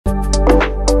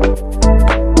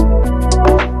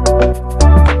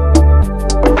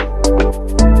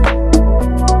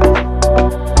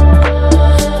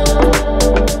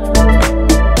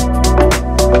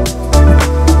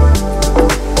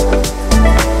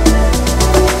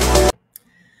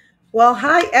Well,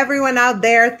 hi, everyone out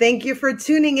there. Thank you for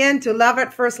tuning in to Love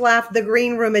at First Laugh, the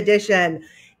Green Room edition.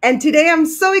 And today I'm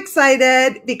so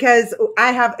excited because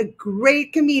I have a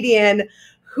great comedian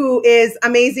who is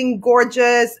amazing,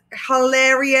 gorgeous,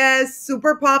 hilarious,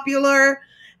 super popular.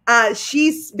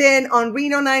 She's been on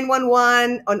Reno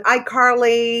 911, on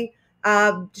iCarly.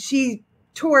 She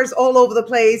tours all over the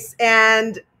place,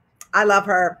 and I love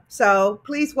her. So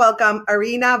please welcome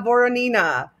Irina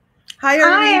Voronina. Hi,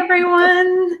 Irina. Hi,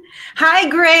 everyone. Hi,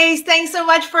 Grace. Thanks so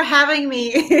much for having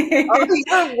me. Oh,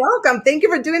 you're welcome. Thank you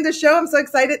for doing the show. I'm so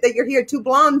excited that you're here. Two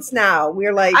blondes now.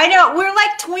 We're like... I know. We're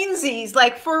like twinsies,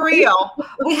 like for real.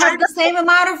 We have the same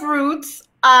amount of roots.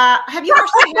 Have you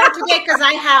washed your hair today? Because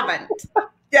I haven't.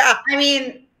 Yeah. I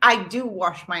mean, I do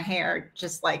wash my hair,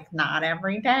 just like not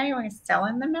every day. We're still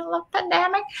in the middle of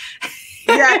pandemic.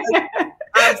 Yeah.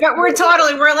 But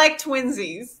we're like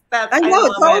twinsies. I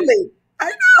know, totally.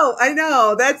 I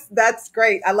know. That's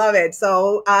great. I love it.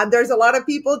 So there's a lot of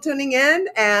people tuning in,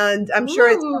 and I'm sure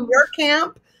it's from your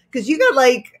camp because you got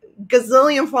like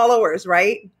gazillion followers,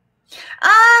 right?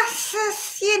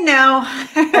 You know,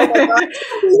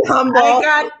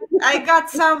 I got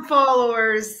some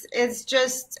followers. It's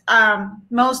just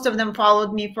most of them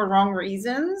followed me for wrong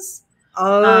reasons.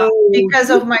 Because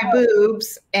of my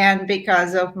boobs and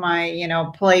because of my,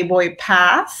 Playboy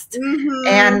past. Mm-hmm.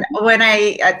 And when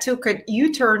I took a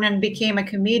U-turn and became a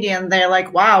comedian, they're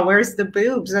like, wow, where's the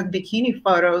boobs and bikini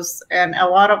photos? And a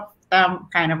lot of them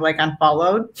kind of like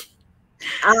unfollowed.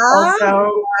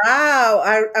 Also,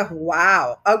 wow.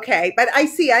 Wow. Okay. But I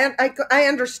see, I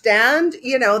understand,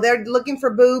 they're looking for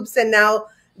boobs and now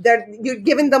you're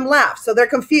giving them laughs. So they're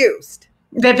confused.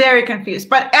 They're very confused,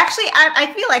 but actually,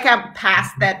 I feel like I'm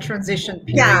past that transition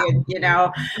period, Yeah.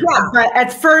 But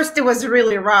at first, it was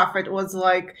really rough. It was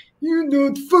like, "You're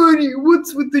not funny.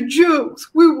 What's with the jokes?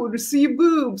 We want to see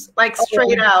boobs." Like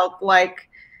straight out, like,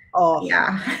 oh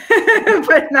yeah.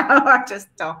 But now I just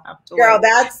don't have to. Girl,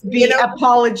 be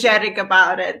apologetic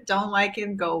about it. Don't like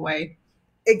it, go away.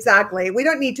 Exactly. We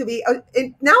don't need to be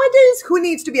nowadays. Who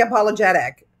needs to be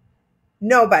apologetic?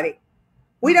 Nobody.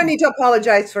 We don't need to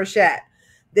apologize for shit.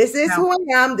 This is who I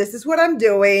am. This is what I'm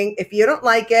doing. If you don't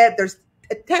like it, there's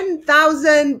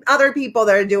 10,000 other people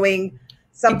that are doing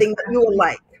something that you will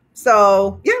like.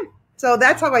 So, yeah. So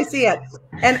that's how I see it.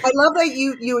 And I love that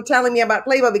you were telling me about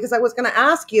Playboy because I was going to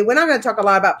ask you, we're not going to talk a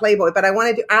lot about Playboy, but I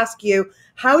wanted to ask you,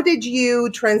 how did you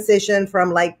transition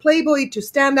from like Playboy to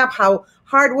stand up? How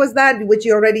hard was that? Which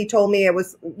you already told me it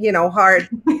was, hard.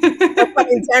 No pun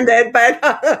intended, but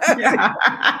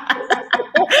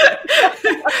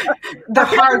the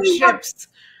hardships.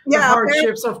 Yeah, the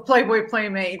hardships of Playboy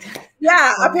Playmate.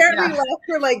 Yeah, apparently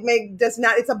laughter does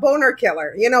not. It's a boner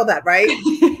killer. You know that, right?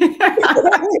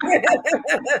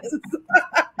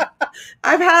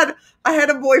 I had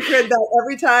a boyfriend that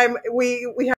every time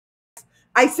we had,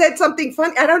 I said something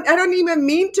funny. I don't even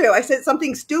mean to. I said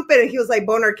something stupid, and he was like,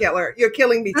 "Boner killer, you're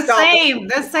killing me."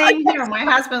 The same here. My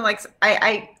husband likes.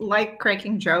 I like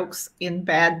cracking jokes in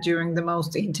bed during the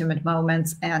most intimate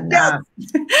moments, and. Yes.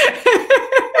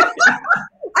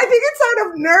 I think it's out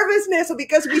of nervousness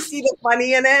because we see the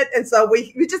funny in it, and so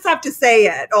we just have to say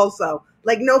it. Also,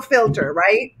 like no filter,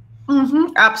 right?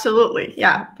 Mm-hmm. Absolutely,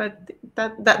 yeah. But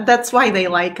that's why they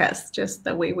like us, just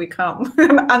the way we come,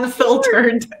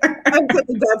 unfiltered.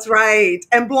 That's right,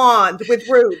 and blonde with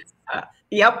roots.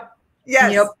 Yep.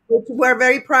 Yes. Yep. We're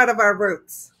very proud of our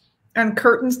roots. And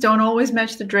curtains don't always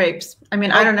match the drapes. I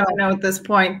mean, I don't know at this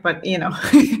point, but you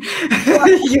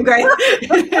guys.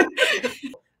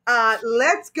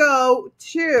 Let's go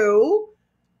to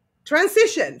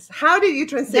transitions. How did you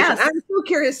transition? Yes. I'm so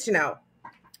curious to know.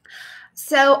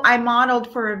 So I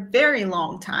modeled for a very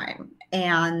long time.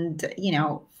 And,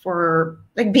 for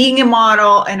like being a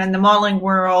model and in the modeling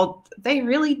world, they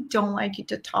really don't like you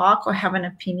to talk or have an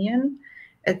opinion.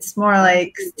 It's more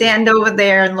like stand over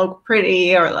there and look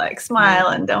pretty or like smile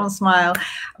and don't smile.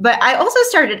 But I also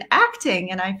started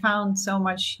acting and I found so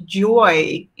much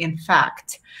joy, in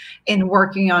fact, in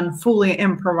working on fully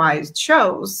improvised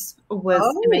shows with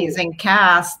amazing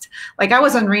cast. Like I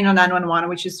was on Reno 911,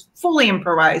 which is fully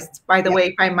improvised. By the way,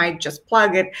 if I might just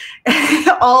plug it,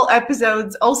 all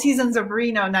episodes, all seasons of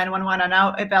Reno 911 are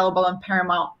now available on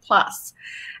Paramount Plus.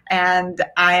 And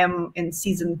I am in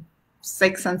season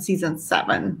 6 and season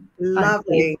 7.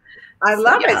 Lovely. I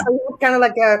love it. So you're kind of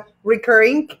like a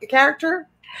recurring character?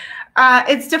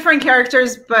 It's different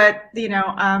characters, but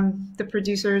the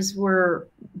producers were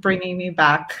bringing me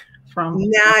back from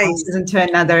one season to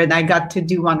another, and I got to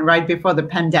do one right before the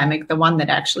pandemic, the one that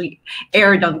actually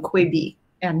aired on Quibi,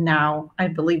 and now I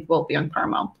believe will be on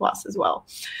Paramount Plus as well.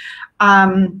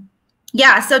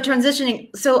 Yeah, so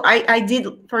transitioning, so I did,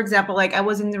 for example, like I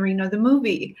was in Irina the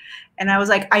movie, and I was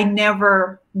like, I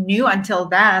never knew until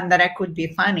then that I could be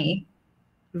funny,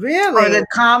 or Really? that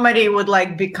comedy would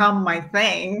like become my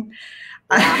thing.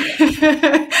 Wow.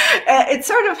 It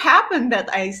sort of happened that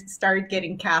I started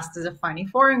getting cast as a funny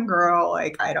foreign girl.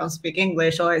 Like I don't speak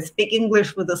English, or I speak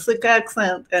English with a sick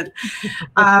accent. And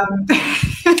um,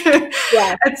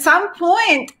 Yeah. at some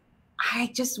point,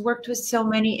 I just worked with so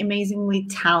many amazingly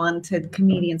talented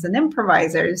comedians and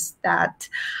improvisers that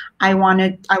I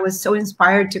was so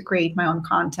inspired to create my own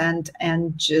content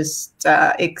and just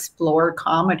explore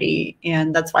comedy.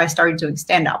 And that's why I started doing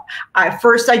stand up.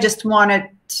 First, I just wanted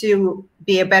to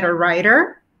be a better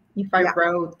writer. If I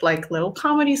wrote like little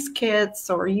comedy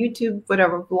skits or YouTube,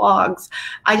 whatever vlogs,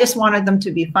 I just wanted them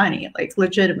to be funny, like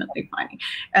legitimately funny.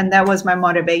 And that was my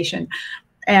motivation.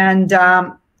 And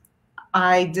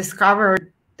I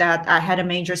discovered that I had a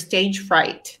major stage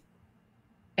fright,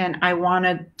 and I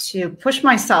wanted to push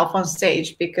myself on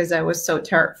stage because I was so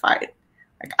terrified.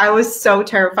 Like I was so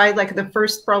terrified. Like the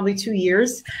first probably 2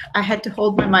 years, I had to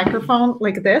hold my microphone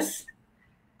like this,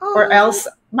 or else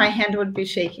my hand would be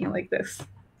shaking like this.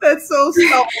 That's so,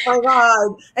 oh my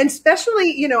God. And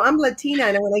especially, you know, I'm Latina,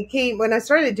 and when I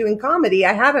started doing comedy,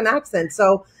 I had an accent.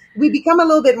 So we become a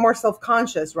little bit more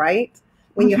self-conscious, right?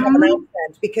 When you have an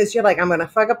accent, because you're like, I'm going to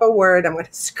fuck up a word. I'm going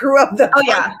to screw up the. Oh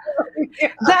yeah.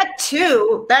 That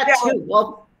too.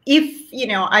 Well, if, you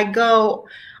know, I go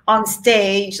on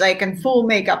stage, like in full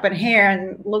makeup and hair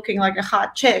and looking like a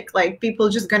hot chick, like people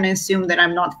just going to assume that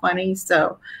I'm not funny.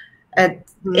 So, and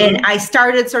I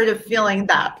started sort of feeling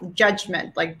that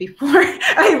judgment, like before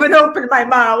I even opened my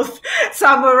mouth,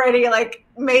 some already like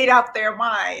made up their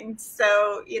mind.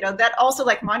 So, you know, that also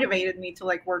like motivated me to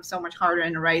like work so much harder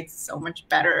and write so much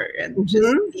better and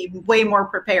just be way more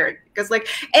prepared, because like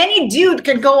any dude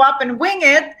can go up and wing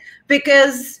it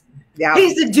because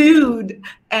he's a dude.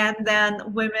 And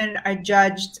then women are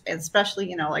judged, especially,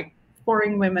 you know, like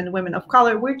foreign women of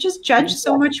color, we're just judged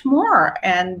so much more.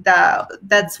 And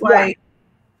that's why,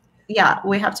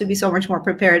 we have to be so much more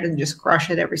prepared and just crush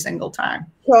it every single time.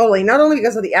 Totally. Not only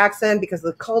because of the accent, because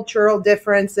of the cultural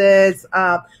differences,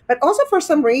 but also for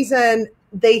some reason,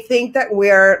 they think that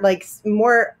we're like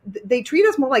they treat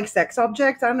us more like sex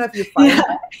objects. I don't know if you find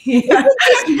that. It's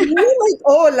just really like,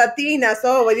 oh, Latina.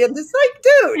 So it's just like,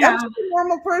 dude, I'm just a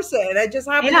normal person. I just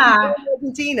happen to be from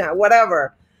Argentina,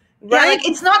 whatever. Right? Yeah, like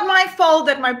it's not my fault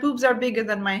that my boobs are bigger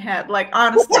than my head. Like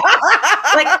honestly,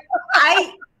 like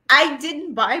I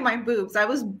didn't buy my boobs. I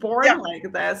was born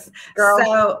like this. Girl.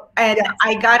 So, and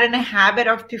I got in a habit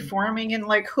of performing in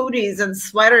like hoodies and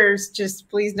sweaters. Just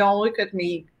please don't look at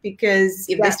me, because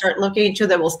if they start looking at you,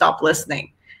 they will stop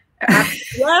listening.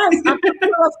 Yes, I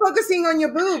was focusing on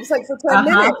your boobs like for 10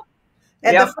 minutes.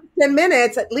 And the first 10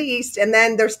 minutes at least, and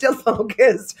then they're still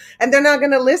focused, and they're not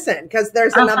going to listen because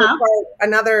there's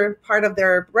another part of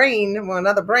their brain,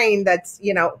 another brain that's,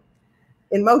 you know,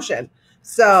 in motion.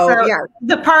 So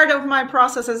the part of my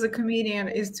process as a comedian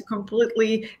is to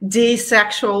completely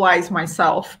desexualize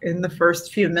myself in the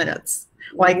first few minutes.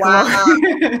 Like,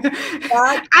 I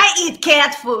eat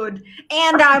cat food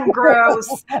and I'm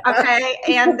gross. Okay.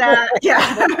 And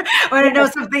want to know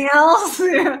something else?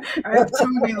 I have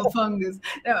toenail fungus.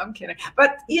 No, I'm kidding.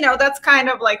 But, you know, that's kind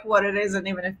of like what it is. And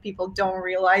even if people don't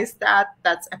realize that,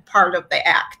 that's a part of the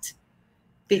act.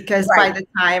 Because by the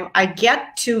time I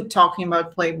get to talking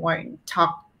about Playboy,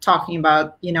 talking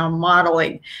about, you know,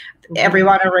 modeling,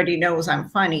 everyone already knows I'm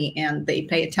funny and they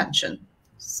pay attention.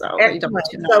 So they don't want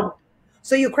to know.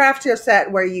 So you craft your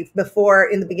set where before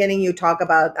in the beginning you talk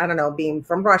about, I don't know, being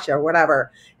from Russia or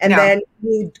whatever, and then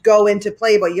you go into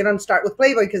Playboy. You don't start with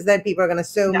Playboy because then people are going to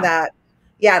assume that,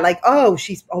 like, oh,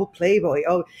 she's Playboy.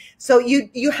 Oh, so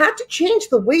you had to change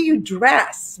the way you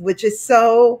dress, which is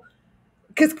so,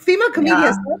 because female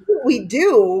comedians, that's what we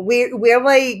do. We're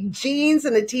like jeans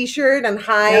and a t-shirt and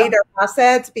hide our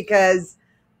assets because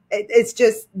it's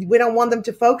just, we don't want them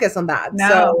to focus on that.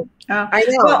 So I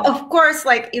know. Well, of course,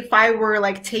 like if I were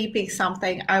like taping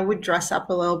something, I would dress up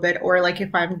a little bit. Or like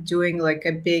if I'm doing like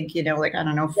a big, you know, like, I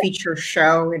don't know, feature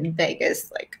show in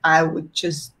Vegas, like I would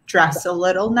just dress a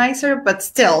little nicer, but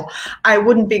still I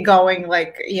wouldn't be going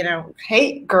like, you know,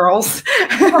 hey girls,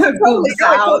 boobs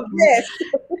out.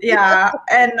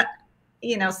 And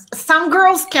you know, some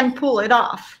girls can pull it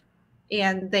off.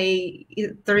 And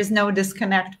there is no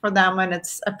disconnect for them, and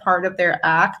it's a part of their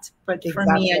act. But for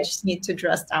me, I just need to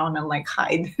dress down and like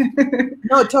hide.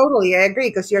 No, totally, I agree,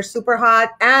 because you're super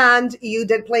hot and you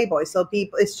did Playboy, so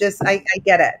people, it's just, I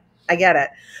get it.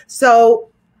 So,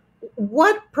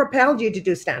 what propelled you to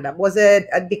do stand up? Was it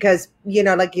because, you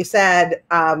know, like you said,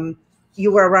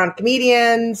 you were around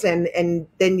comedians and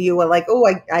then you were like, oh,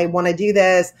 I want to do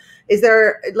this. Is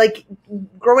there, like,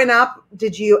 growing up,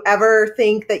 did you ever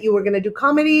think that you were going to do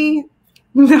comedy?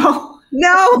 No.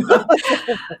 No.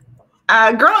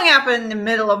 Growing up in the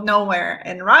middle of nowhere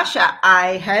in Russia,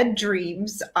 I had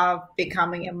dreams of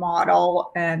becoming a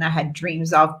model and I had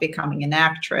dreams of becoming an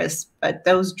actress, but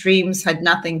those dreams had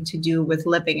nothing to do with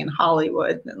living in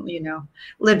Hollywood and, you know,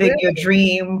 living your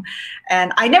dream.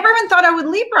 And I never even thought I would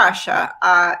leave Russia.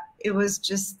 It was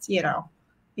just, you know,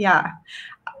 yeah.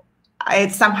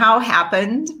 It somehow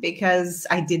happened because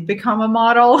I did become a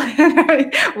model.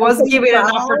 I was given an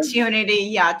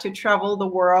opportunity, to travel the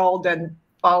world and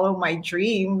follow my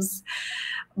dreams.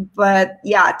 But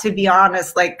yeah, to be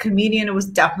honest, like, comedian was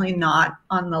definitely not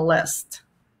on the list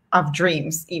of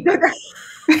dreams either.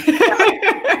 Yeah,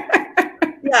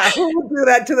 who would do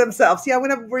that to themselves? Yeah, I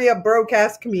want to be a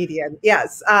broadcast comedian.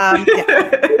 Yes. Yeah, we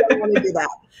don't want to do that.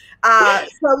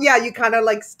 So yeah, you kind of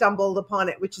like stumbled upon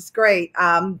it, which is great.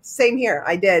 Same here.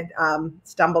 I did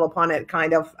stumble upon it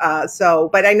kind of.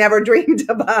 But I never dreamed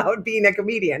about being a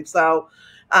comedian. So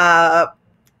I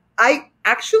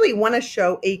actually want to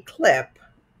show a clip.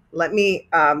 Let me,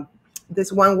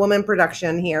 this one woman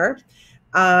production here.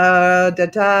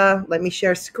 Let me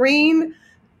share screen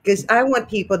because I want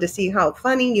people to see how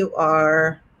funny you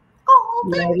are.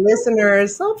 My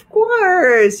listeners, of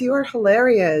course, you are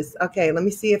hilarious. Okay, let me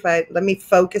see if let me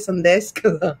focus on this.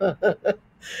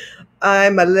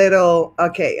 I'm a little,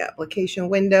 okay, application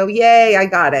window. Yay, I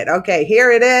got it. Okay, here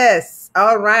it is.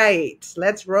 All right,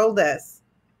 let's roll this.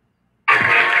 I'm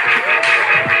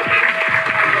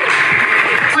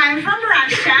from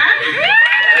Russia.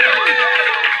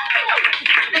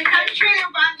 The country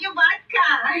of vodka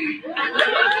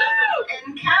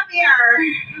and caviar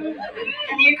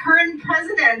and the current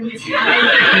president.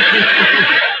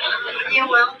 You're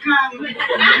welcome.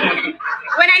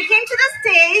 When I came to the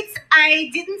States, I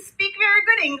didn't speak very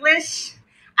good English.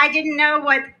 I didn't know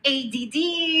what ADD,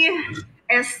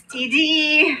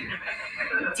 STD,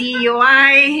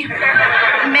 DUI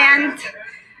meant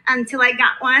until I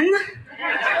got one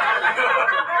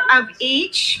of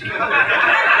each. And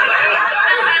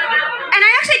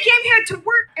I actually came here to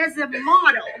work as a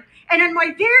model. And on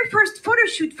my very first photo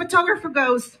shoot, photographer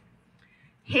goes,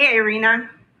 "Hey, Irina,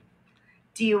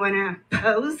 do you want to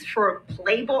pose for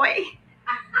Playboy?"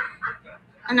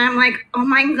 And I'm like, oh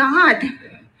my God,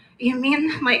 you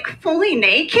mean like fully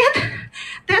naked?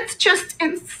 That's just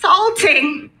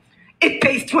insulting. It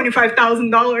pays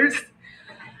 $25,000.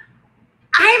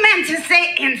 I meant to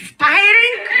say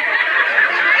inspiring.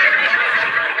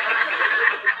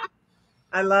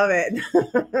 I love it.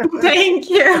 Thank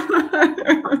you.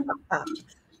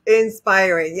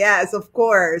 Inspiring. Yes, of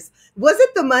course. Was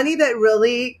it the money that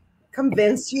really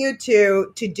convinced you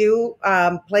to do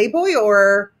Playboy,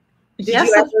 or yes,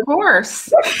 of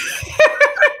course.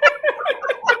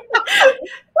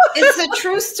 It's a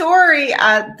true story.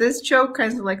 This joke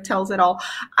kind of like tells it all.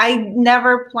 I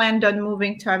never planned on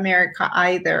moving to America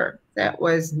either. That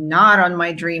was not on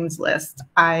my dreams list.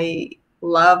 I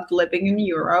loved living in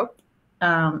Europe,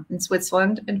 in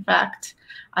Switzerland. In fact,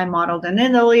 I modeled in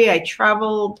Italy. I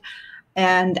traveled,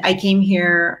 and I came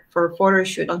here for a photo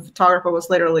shoot. And the photographer was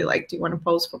literally like, "Do you want to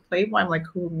pose for Playboy?" I'm like,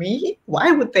 "Who, me?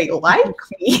 Why would they like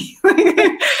me?"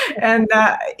 And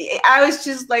I was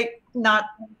just like not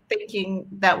thinking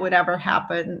that would ever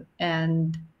happen.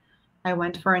 And I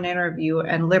went for an interview,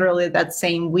 and literally that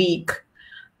same week,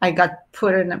 I got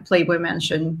put in a Playboy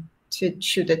mansion to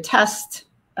shoot a test,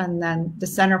 and then the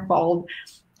centerfold,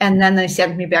 and then they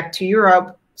sent me back to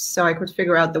Europe so I could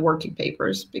figure out the working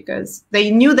papers, because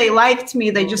they knew they liked me.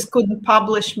 They just couldn't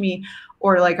publish me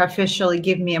or like officially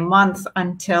give me a month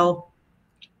until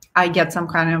I get some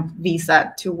kind of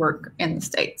visa to work in the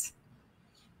States.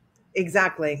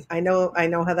 Exactly. I know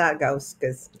how that goes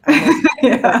because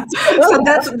yeah. So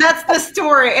that's the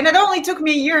story. And it only took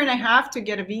me a year and a half to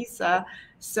get a visa.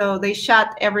 So they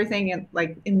shot everything in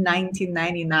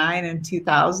 1999 and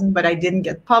 2000, but I didn't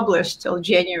get published till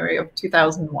January of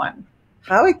 2001.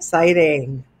 How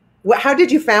exciting. How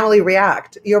did your family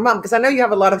react? Your mom, because I know you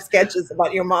have a lot of sketches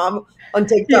about your mom on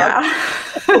TikTok. Yeah.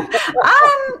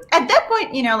 At that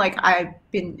point, you know, like I've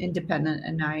been independent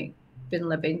and I've been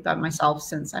living by myself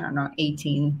since, I don't know,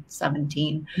 18,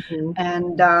 17. Mm-hmm.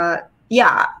 And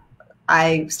yeah,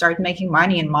 I started making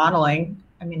money in modeling.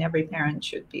 I mean, every parent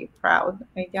should be proud,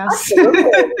 I guess.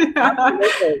 Absolutely.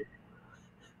 Absolutely.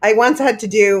 I once had to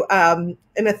do,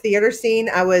 in a theater scene,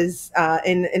 I was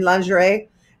in lingerie,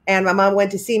 and my mom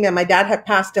went to see me, and my dad had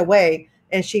passed away.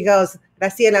 And she goes,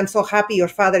 Graciela, I'm so happy your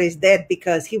father is dead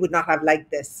because he would not have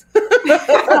liked this. He was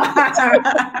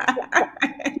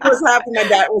happy my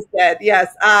dad was dead.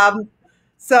 Yes.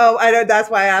 So I know that's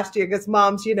why I asked you, because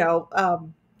moms,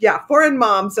 foreign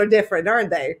moms are different, aren't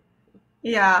they?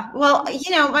 Yeah. Well,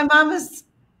 my mom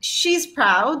she's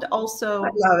proud. Also, I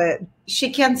love it.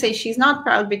 She can't say she's not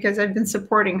proud because I've been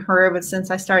supporting her ever since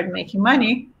I started making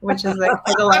money, which is like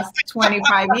for the last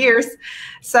 25 years.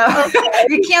 So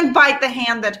you can't bite the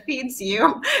hand that feeds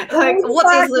you. Like,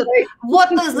 Exactly.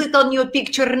 what is it on your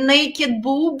picture? Naked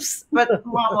boobs? But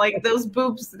mom, like those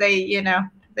boobs,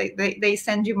 they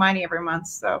send you money every month.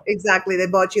 So exactly. They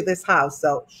bought you this house.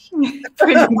 So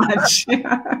pretty much. You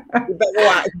better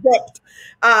watch it.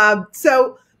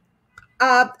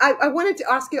 I wanted to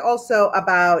ask you also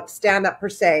about stand-up per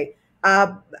se.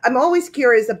 I'm always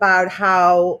curious about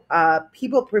how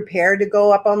people prepare to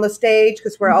go up on the stage,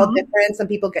 because we're all different. Some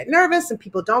people get nervous, some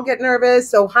people don't get nervous.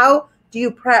 So how do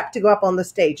you prep to go up on the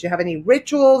stage? Do you have any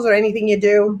rituals or anything you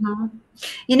do?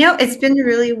 It's been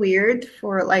really weird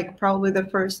for like probably the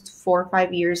first 4 or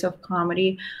 5 years of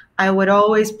comedy. I would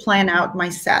always plan out my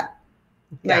set.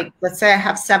 Like, let's say I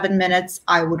have 7 minutes,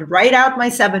 I would write out my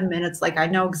 7 minutes. Like, I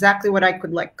know exactly what I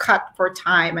could like cut for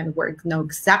time and know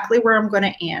exactly where I'm going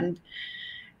to end.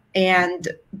 And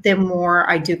the more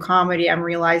I do comedy, I'm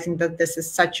realizing that this is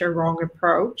such a wrong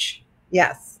approach.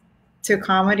 Yes. To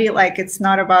comedy. Like, it's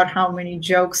not about how many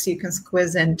jokes you can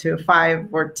squeeze into 5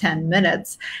 or 10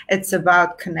 minutes. It's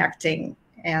about connecting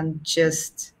and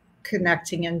just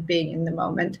connecting and being in the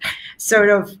moment. Sort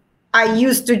of, I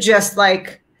used to just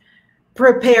like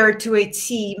prepare to a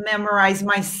T, memorize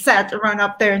my set, run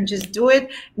up there and just do it.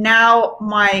 Now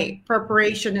my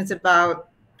preparation is about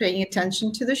paying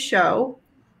attention to the show,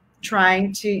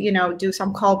 trying to, do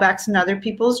some callbacks in other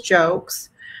people's jokes,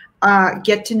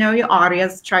 get to know your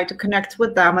audience, try to connect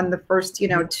with them in the first,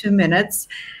 2 minutes.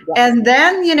 Yes. And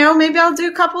then, maybe I'll do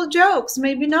a couple of jokes,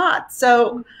 maybe not.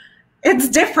 So it's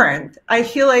different. I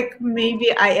feel like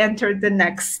maybe I entered the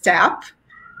next step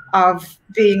of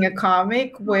being a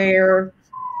comic where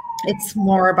it's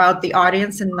more about the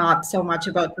audience and not so much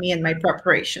about me and my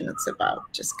preparation. It's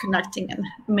about just connecting and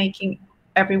making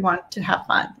everyone to have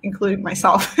fun, including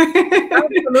myself.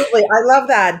 Absolutely. I love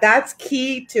that. That's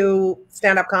key to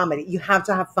stand-up comedy. You have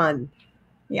to have fun.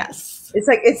 Yes.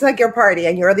 It's like your party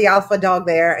and you're the alpha dog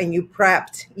there and you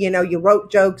prepped, you wrote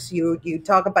jokes, you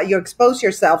talk about, you expose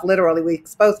yourself, literally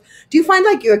do you find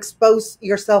like you expose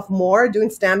yourself more doing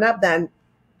stand-up than,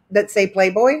 let's say,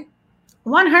 Playboy?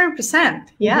 100%.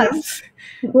 Yes.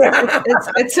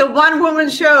 It's a one-woman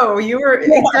show.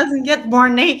 It doesn't get more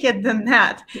naked than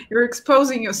that. You're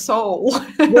exposing your soul.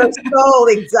 Your soul,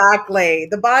 exactly.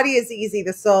 The body is easy,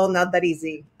 the soul not that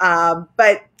easy.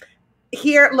 But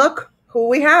here, look who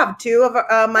we have. 2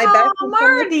 of my best.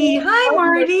 Marty. Hi,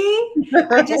 Marty.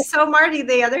 I just saw Marty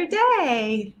the other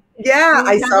day. Yeah,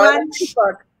 I saw it on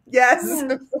Facebook. Yes.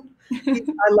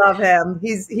 I love him.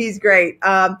 He's great.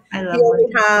 I love him.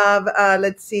 We have,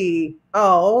 let's see.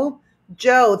 Oh,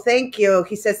 Joe, thank you.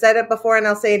 He says, said it before and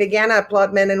I'll say it again. I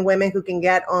applaud men and women who can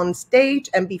get on stage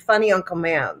and be funny on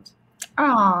command.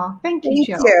 Oh, thank you,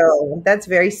 Joe. You. That's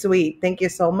very sweet. Thank you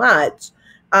so much.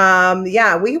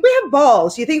 Yeah, we have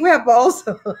balls. You think we have balls?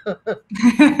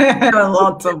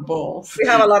 Lots of balls. We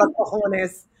have a lot of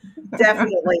cojones.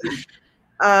 Definitely.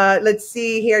 Let's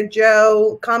see here,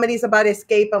 Joe. Comedy is about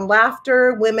escape and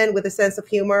laughter. Women with a sense of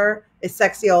humor is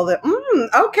sexy all the.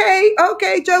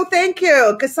 Okay, Joe. Thank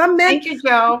you. Because thank you,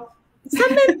 Joe.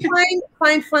 Some men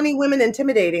find funny women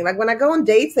intimidating. Like when I go on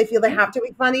dates, they feel they have to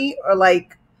be funny, or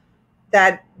like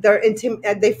that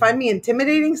they find me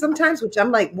intimidating sometimes. Which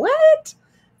I'm like, what?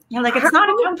 Yeah, like it's not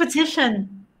a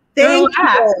competition. Thank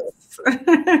you.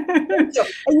 And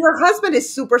your husband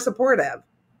is super supportive.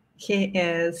 He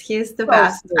is. He's the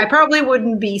best. Sweet. I probably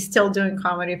wouldn't be still doing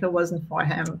comedy if it wasn't for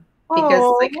him.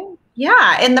 Because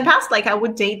in the past, like I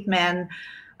would date men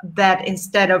that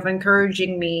instead of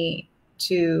encouraging me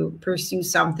to pursue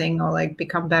something or like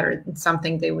become better in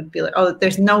something, they would be like, oh,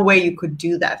 there's no way you could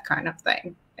do that kind of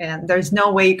thing. And there's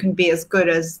no way you can be as good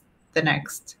as the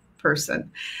next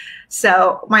person.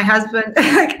 So my husband,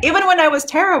 like, even when I was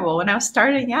terrible, when I was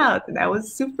starting out, and I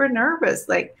was super nervous,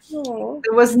 like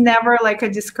it was never like a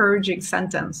discouraging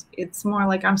sentence. It's more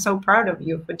like, I'm so proud of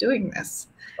you for doing this.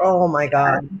 Oh my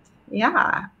God.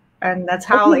 Yeah. And that's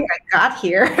how like I got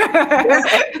here.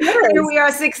 Here we are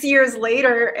 6 years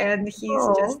later and he's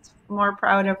just more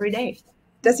proud every day.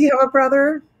 Does he have a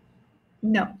brother?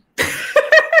 No.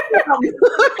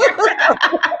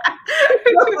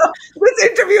 This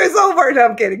interview is over. No,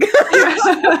 I'm kidding.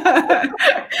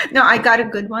 No, I got a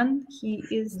good one. He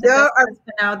is the best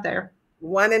husband out there.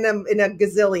 one in a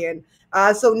gazillion.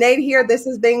 So Nate here, this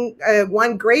has been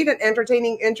one great and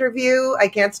entertaining interview. I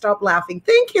can't stop laughing.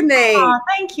 Thank you, Nate. Oh,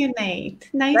 thank you, Nate.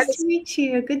 That Nice to meet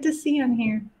you. Good to see you on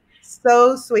here.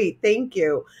 So sweet. Thank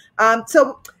you.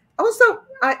 So also,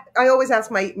 I always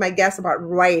ask my guests about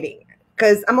writing,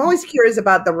 because I'm always curious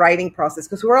about the writing process,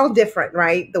 because we're all different,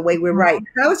 right? The way we write.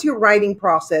 How is your writing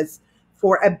process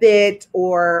for a bit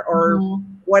or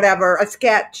whatever, a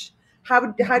sketch? How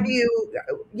do you,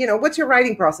 what's your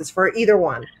writing process for either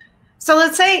one? So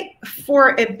let's say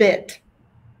for a bit,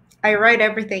 I write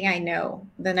everything I know,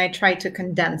 then I try to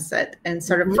condense it and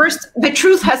sort of first, the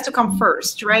truth has to come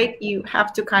first, right? You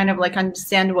have to kind of like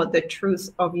understand what the truth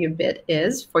of your bit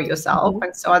is for yourself,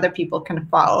 and so other people can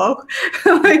follow.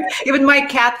 Like even my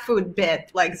cat food bit,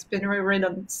 like it's been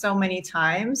rewritten so many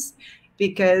times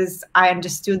because I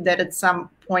understood that at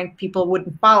some point people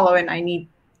wouldn't follow, and I need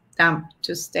them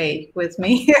to stay with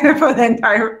me for the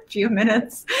entire few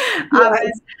minutes.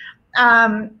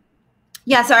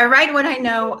 Yeah, so I write what I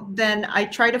know, then I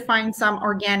try to find some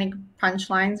organic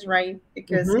punchlines, right?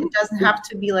 Because it doesn't have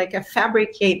to be like a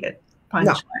fabricated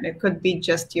punchline. No. It could be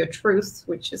just your truth,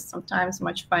 which is sometimes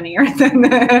much funnier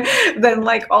than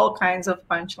like all kinds of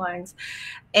punchlines.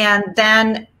 And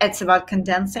then it's about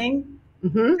condensing.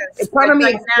 Economy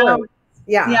like right now,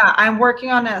 yeah, I'm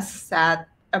working on a set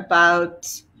about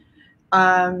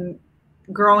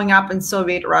growing up in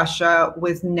Soviet Russia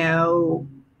with no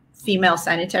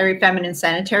feminine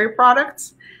sanitary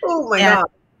products. Oh my God.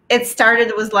 It started,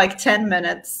 it was like 10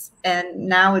 minutes and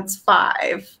now it's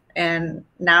 5. And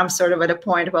now I'm sort of at a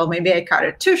point, well, maybe I cut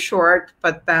it too short,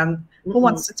 but then who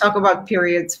wants to talk about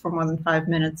periods for more than 5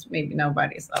 minutes? Maybe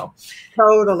nobody. So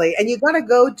totally. And you got to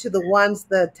go to the ones,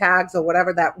 the tags or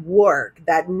whatever that work,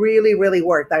 that really, really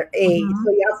work, that A. So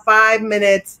you have 5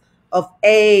 minutes of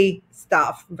A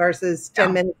stuff versus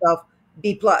 10 minutes of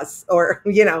B plus or,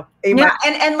 yeah.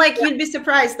 And like, you'd be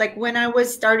surprised. Like when I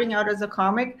was starting out as a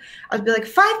comic, I'd be like,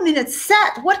 5 minutes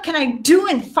set. What can I do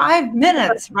in 5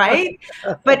 minutes? Right.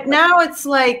 But now it's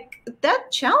like,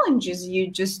 that challenges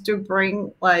you just to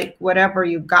bring like whatever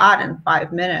you got in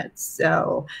 5 minutes.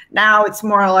 So now it's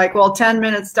more like, well,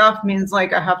 10-minute stuff means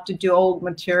like I have to do old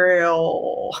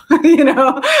material,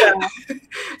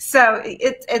 So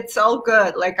it's all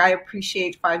good. Like I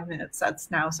appreciate 5 minutes. That's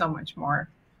now so much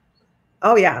more.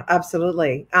 Oh yeah,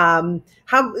 absolutely. How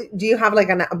do you have like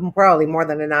probably more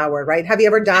than an hour, right? Have you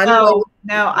ever done?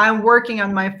 No, I'm working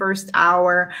on my first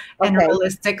hour, and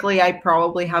realistically, I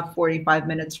probably have 45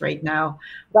 minutes right now.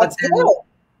 That's good.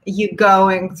 You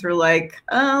going through like,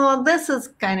 oh, this is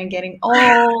kind of getting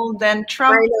old. Then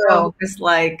Trump joke is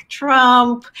like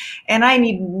Trump, and I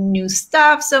need new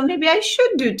stuff. So maybe I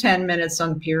should do 10 minutes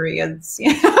on periods.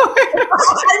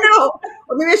 I know.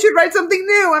 Or maybe I should write something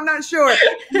new. I'm not sure.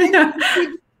 I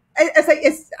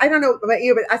don't know about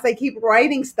you, but as I keep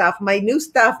writing stuff, my new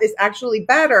stuff is actually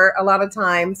better a lot of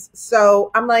times. So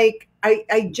I'm like,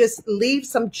 I just leave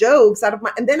some jokes out of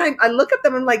and then I look at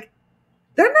them and I'm like,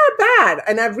 they're not bad.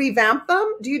 And I revamp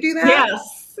them. Do you do that?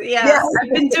 Yes. I've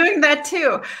been doing that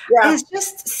too. Yeah. It's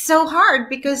just so hard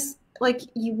because like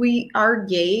our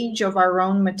gauge of our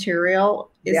own material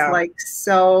is like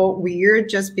so weird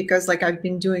just because like I've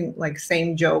been doing like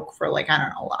same joke for like, I don't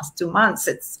know, last 2 months.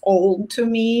 It's old to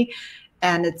me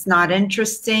and it's not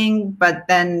interesting. But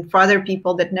then for other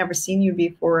people that never seen you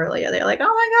before, they're like,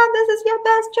 oh my God, this is your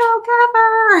best joke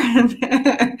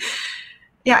ever.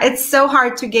 Yeah, it's so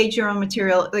hard to gauge your own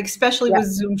material, like especially with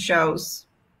Zoom shows.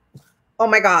 Oh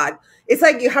my God. It's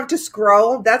like you have to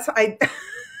scroll. That's what I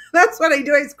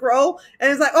do. I scroll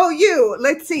and it's like, oh,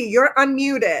 let's see, you're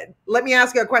unmuted. Let me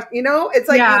ask you a question. It's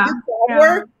like you do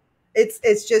forward.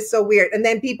 It's just so weird. And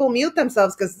then people mute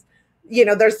themselves because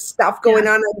there's stuff going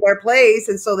on in their place.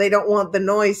 And so they don't want the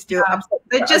noise to upset.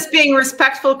 They're just being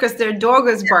respectful because their dog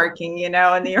is barking,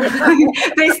 and you're like,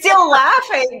 they're still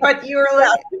laughing, but you're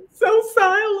like, it's so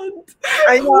silent.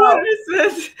 I know. What is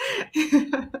this?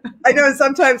 I know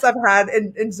sometimes I've had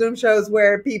in Zoom shows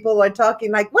where people are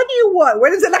talking like, what do you want?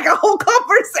 What is it, like a whole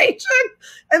conversation?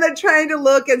 And they're trying to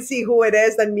look and see who it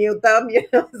is and mute them.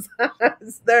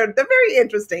 They're very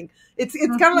interesting. It's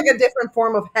kind of like a different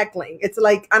form of heckling. It's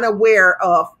like unaware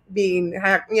of being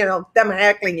them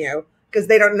heckling you because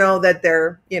they don't know that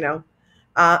they're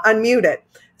unmuted.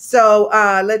 So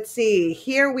let's see.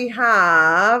 Here we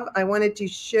have. I wanted to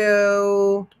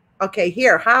show. Okay,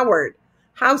 here, Howard.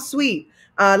 How sweet.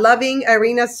 Loving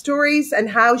Irina's stories and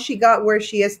how she got where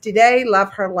she is today.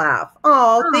 Love her laugh.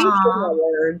 Oh, thank you,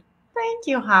 Howard. Thank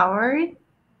you, Howard.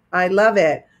 I love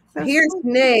it. So Here's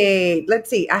Nate. Let's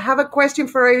see. I have a question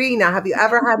for Irina. Have you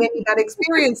ever had any bad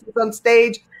experiences on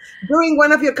stage during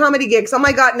one of your comedy gigs? Oh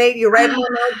my God, Nate, you read my mind.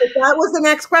 But that was the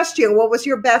next question. What was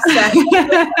your best set?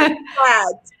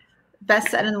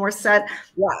 Best set and worst set.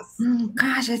 Yes. Oh,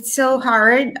 gosh, it's so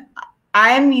hard.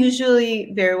 I'm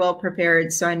usually very well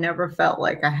prepared, so I never felt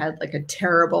like I had like a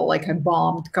terrible, like I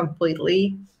bombed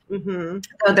completely. Mm-hmm.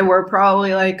 So there were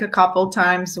probably like a couple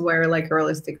times where like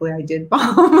realistically I did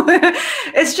bomb.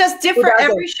 It's just different.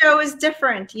 Every show is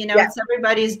different. You know, It's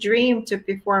everybody's dream to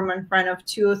perform in front of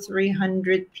 200 or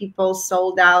 300 people,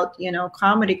 sold out,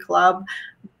 comedy club.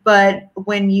 But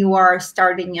when you are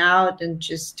starting out and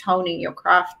just honing your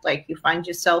craft, like you find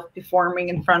yourself performing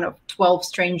in front of 12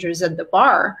 strangers at the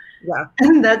bar. Yeah.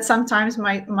 And that sometimes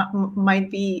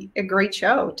might be a great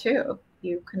show too.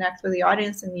 You connect with the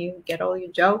audience and you get all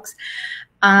your jokes.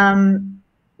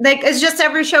 Like it's just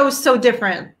every show is so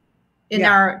different in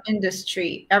our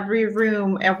industry. Every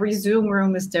Zoom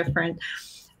room is different.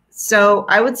 So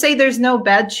I would say there's no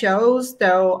bad shows,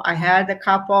 though I had a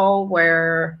couple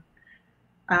where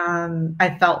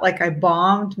I felt like I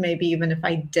bombed, maybe even if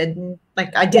I didn't.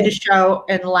 Like I did a show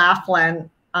in Laughlin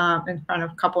in front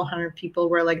of a couple hundred people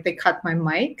where like they cut my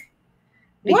mic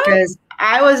because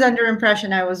I was under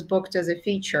impression I was booked as a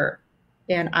feature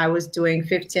and I was doing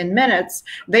 15 minutes.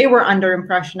 They were under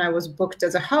impression I was booked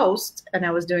as a host and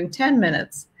I was doing 10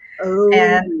 minutes. Oh.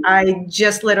 And I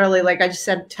just literally, like, I just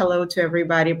said hello to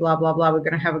everybody, blah, blah, blah. We're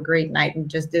going to have a great night, and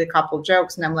just did a couple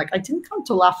jokes. And I'm like, I didn't come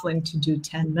to Laughlin to do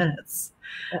 10 minutes.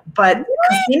 But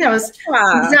casinos,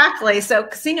 exactly. So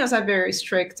casinos are very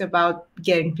strict about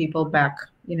getting people back,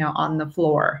 on the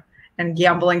floor and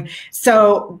gambling.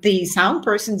 So the sound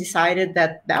person decided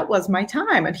that that was my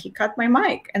time and he cut my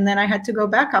mic. And then I had to go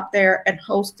back up there and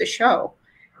host the show.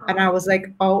 And I was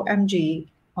like, OMG,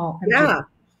 OMG. Yeah.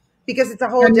 Because it's a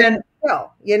whole different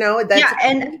skill, that's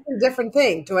a different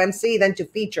thing to MC than to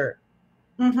feature.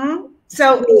 Mm-hmm.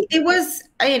 So it was,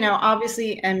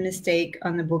 obviously a mistake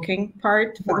on the booking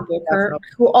part for the booker,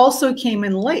 who also came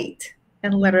in late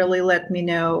and literally let me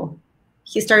know.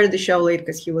 He started the show late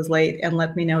because he was late and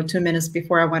let me know 2 minutes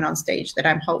before I went on stage that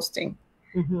I'm hosting.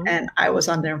 Mm-hmm. And I was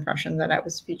under the impression that I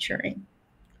was featuring.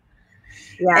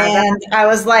 Yeah, and I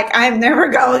was like, I'm never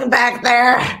going back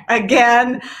there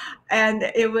again. And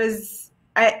it was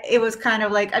kind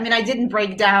of like, I didn't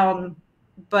break down,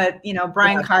 but,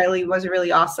 Brian Kiley was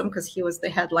really awesome because he was the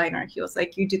headliner. He was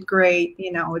like, you did great.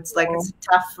 It's like, it's a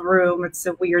tough room. It's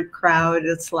a weird crowd.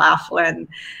 It's Laughlin.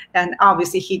 And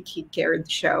obviously he carried the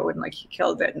show and like he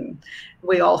killed it. And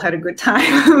we all had a good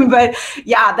time. But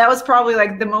yeah, that was probably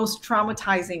like the most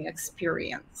traumatizing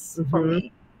experience for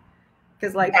me.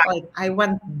 Because like I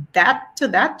went to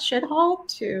that shithole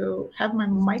to have my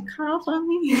mic cut off on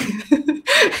me.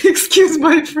 Excuse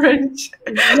my French.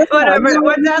 Whatever.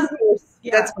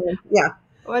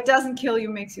 What doesn't kill you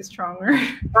makes you stronger.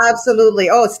 Absolutely.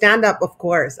 Oh, stand up, of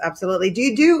course. Absolutely. Do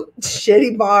you do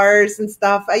shitty bars and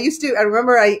stuff? I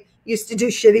remember I used to do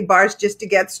shitty bars just to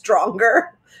get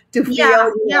stronger. To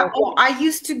feel. Yeah. Oh, I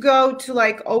used to go to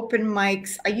like open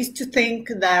mics. I used to think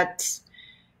that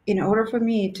in order for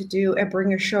me to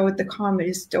bring a show at the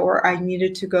Comedy Store, I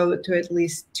needed to go to at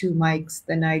least 2 mics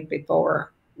the night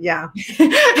before. Yeah.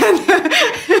 And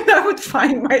I would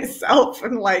find myself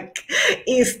in like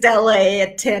East LA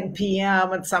at 10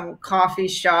 p.m. at some coffee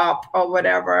shop or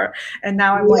whatever. And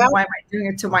now I'm like, why am I doing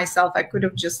it to myself? I could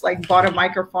have just like bought a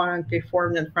microphone and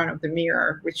performed in front of the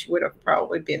mirror, which would have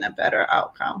probably been a better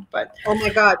outcome. But oh my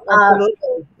God,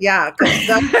 absolutely. Yeah.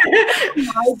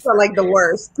 Mics are like the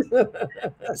worst.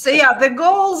 So yeah, the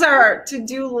goals are to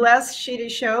do less shitty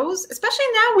shows, especially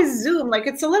now with Zoom. Like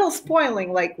it's a little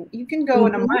spoiling. Like you can go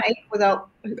on a mic without,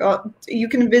 you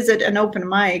can visit an open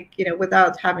mic,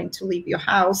 without having to leave your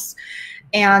house.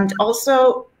 And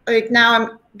also like now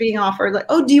I'm being offered like,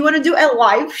 oh, do you want to do a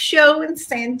live show in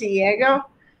San Diego?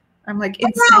 I'm like,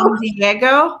 in San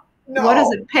Diego? No. What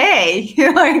does it pay?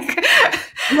 Like,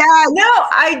 no,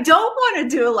 I don't want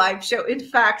to do a live show. In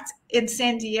fact, in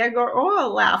San Diego or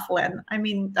Laughlin,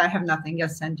 I have nothing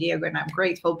against San Diego and I'm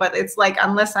grateful, but it's like,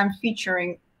 unless I'm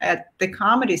featuring at the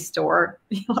Comedy Store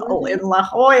in La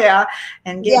Jolla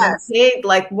and getting paid,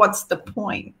 like, what's the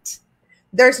point?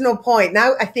 There's no point.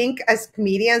 Now, I think as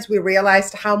comedians, we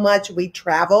realized how much we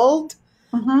traveled.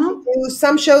 Mm-hmm.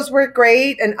 Some shows were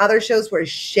great and other shows were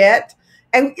shit.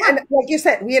 And like you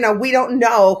said, we don't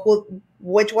know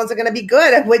which ones are going to be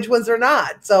good and which ones are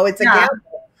not. So it's a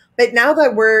gamble. But now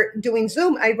that we're doing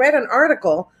Zoom, I read an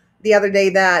article the other day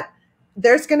that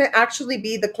there's going to actually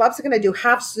be, the clubs are going to do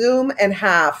half Zoom and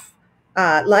half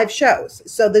live shows.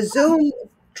 So the Zoom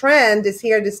trend is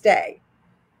here to stay.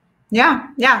 Yeah,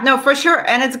 yeah, no, for sure.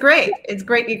 And it's great. It's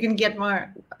great. You can get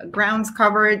more grounds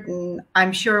covered. And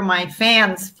I'm sure my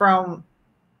fans from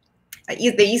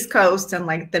the East Coast and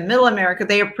like the Middle America,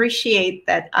 they appreciate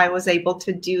that I was able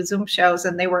to do Zoom shows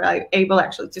and they were able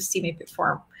actually to see me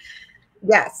perform.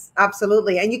 Yes,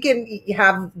 absolutely. And you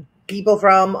have people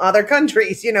from other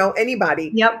countries,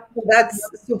 anybody. Yep.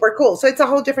 That's super cool. So it's a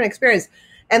whole different experience.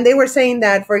 And they were saying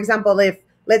that, for example, if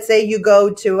let's say you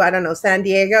go to, I don't know, San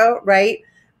Diego, right?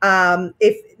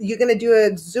 If you're going to do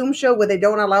a Zoom show where they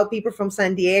don't allow people from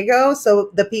San Diego, so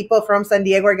the people from San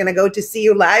Diego are going to go to see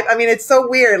you live. I mean, it's so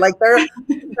weird. Like they're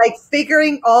like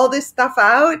figuring all this stuff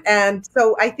out. And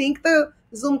so I think the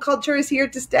Zoom culture is here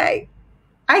to stay.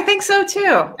 I think so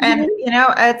too. And,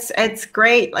 it's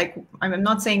great. Like, I'm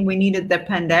not saying we needed the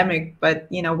pandemic, but,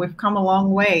 we've come a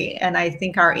long way. And I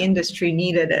think our industry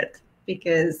needed it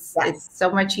because it's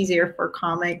so much easier for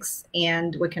comics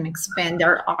and we can expand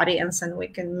our audience and we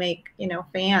can make,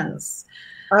 fans.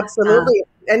 Absolutely.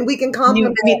 And we can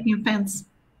complement new fans.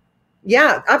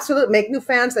 Yeah, absolutely. Make new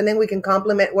fans. And then we can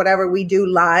complement whatever we do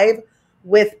live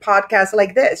with podcasts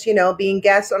like this, being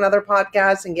guests on other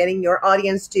podcasts and getting your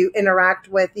audience to interact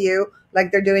with you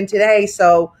like they're doing today.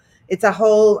 So I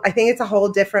think it's a whole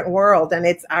different world and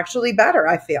it's actually better,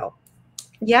 I feel.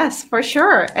 Yes, for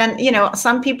sure. And,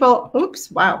 some people,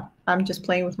 wow, I'm just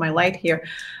playing with my light here.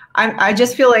 I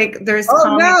just feel like there's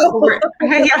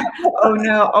yeah. Oh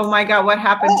no. Oh my God, what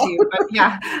happened to you? But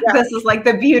yeah, this is like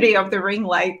the beauty of the ring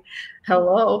light.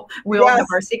 Hello. We all have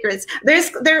our secrets. There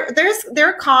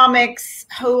are comics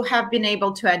who have been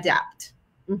able to adapt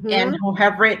and who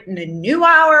have written a new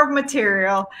hour of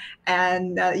material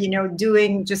and,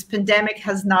 doing just pandemic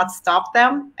has not stopped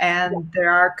them. And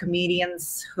there are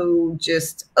comedians who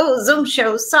just, Zoom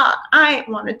shows suck. I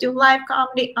want to do live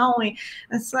comedy only.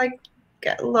 It's like,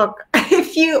 look,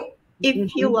 if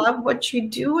you love what you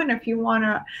do and if you want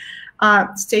to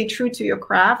stay true to your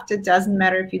craft, it doesn't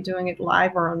matter if you're doing it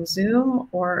live or on Zoom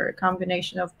or a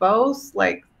combination of both.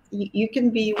 Like you can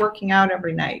be working out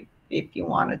every night if you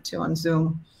wanted to on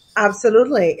Zoom.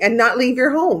 Absolutely. And not leave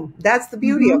your home. That's the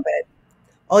beauty of it.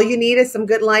 All you need is some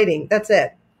good lighting. That's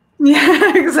it.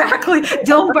 Yeah, exactly.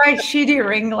 Don't buy shitty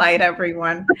ring light,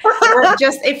 everyone. Or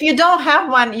just if you don't have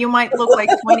one, you might look like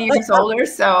 20 years older.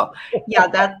 So yeah,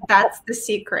 that's the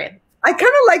secret. I kind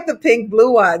of like the pink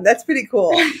blue one. That's pretty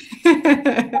cool.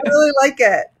 I really like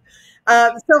it.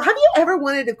 So have you ever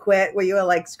wanted to quit where you were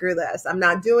like, screw this, I'm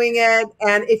not doing it?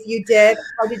 And if you did,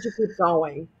 how did you keep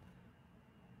going?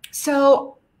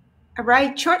 So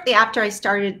right shortly after I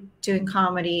started doing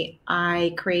comedy,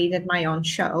 I created my own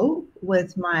show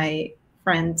with my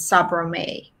friend Sabra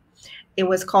May. It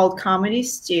was called Comedy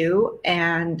Stew,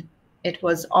 and it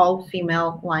was all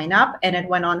female lineup, and it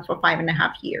went on for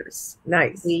 5.5 years.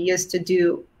 Nice. We used to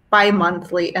do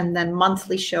bi-monthly and then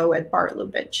monthly show at Bar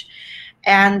Lubitsch.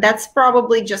 And that's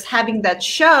probably just having that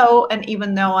show. And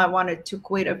even though I wanted to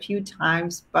quit a few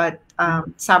times, but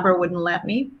Sabra wouldn't let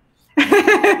me. She's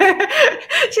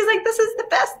like, this is the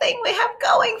best thing we have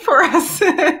going for us.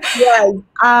 Yes.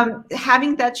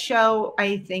 Having that show,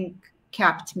 I think,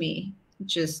 kept me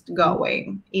just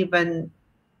going. Even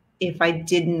if I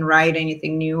didn't write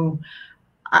anything new,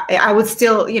 I would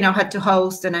still, had to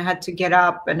host and I had to get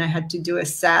up and I had to do a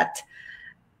set.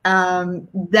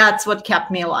 That's what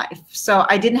kept me alive. So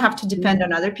I didn't have to depend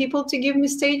on other people to give me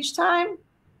stage time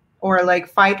or like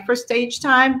fight for stage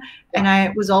time. And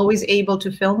I was always able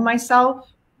to film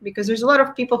myself because there's a lot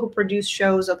of people who produce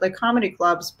shows at like comedy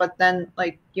clubs, but then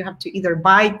like you have to either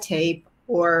buy tape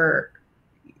or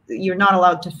you're not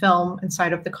allowed to film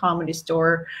inside of the Comedy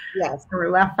Store or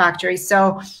Laugh Factory.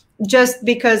 So just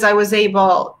because I was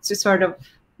able to sort of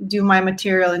do my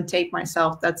material and tape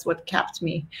myself, that's what kept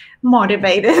me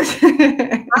motivated.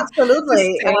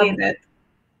 Absolutely.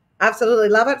 Absolutely.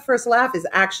 Love at First Laugh is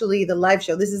actually the live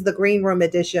show. This is the Green Room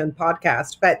Edition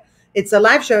podcast, but it's a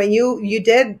live show, and you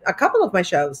did a couple of my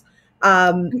shows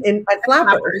at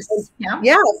Flappers.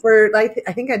 Yeah, for like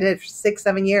I think I did it for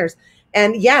 6-7 years.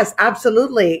 And yes,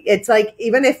 absolutely. It's like,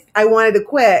 even if I wanted to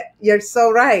quit, you're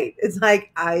so right. It's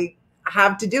like, I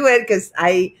have to do it because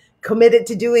I committed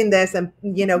to doing this and,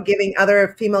 giving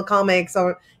other female comics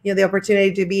or, the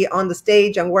opportunity to be on the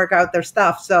stage and work out their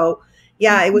stuff. So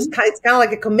yeah, it's kind of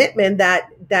like a commitment that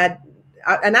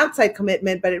an outside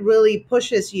commitment, but it really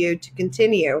pushes you to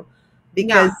continue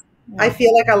because I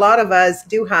feel like a lot of us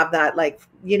do have that, like,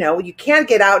 you can't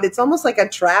get out. It's almost like a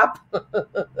trap.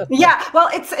 Yeah. Well,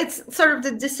 it's sort of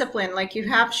the discipline. Like you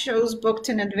have shows booked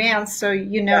in advance. So,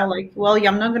 like, well,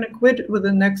 I'm not going to quit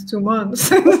within the next 2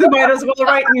 months. Might as well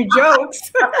write new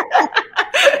jokes.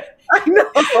 I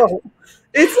know.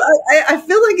 It's I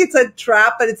feel like it's a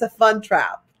trap, but it's a fun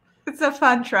trap. It's a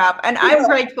fun trap, and I'm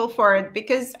grateful for it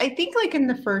because I think like in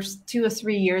the first 2 or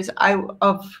 3 years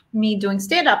of me doing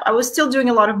stand-up, I was still doing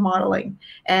a lot of modeling,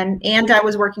 and I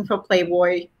was working for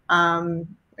Playboy.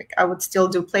 Like I would still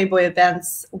do Playboy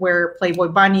events, wear Playboy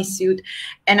bunny suit,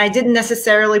 and I didn't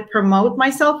necessarily promote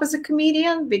myself as a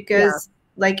comedian because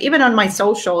like even on my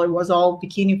social, it was all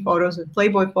bikini photos and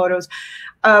Playboy photos.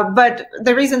 But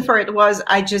the reason for it was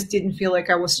I just didn't feel like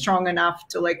I was strong enough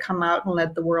to like come out and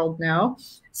let the world know.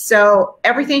 So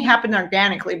everything happened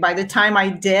organically. By the time I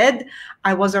did,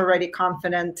 I was already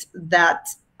confident that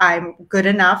I'm good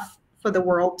enough for the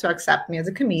world to accept me as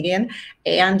a comedian.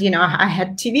 And, you know, I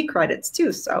had TV credits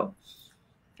too. So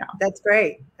yeah. That's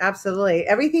great. Absolutely.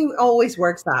 Everything always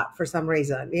works out for some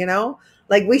reason, you know,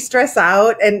 like we stress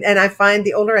out and I find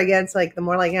the older I get, it's like the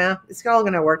more like, yeah, it's all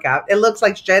going to work out. It looks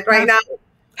like shit right now.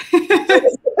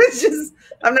 It's just,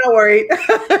 I'm not worried.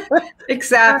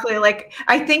 Exactly. Like,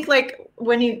 I think like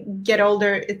when you get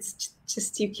older, it's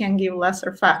just, you can give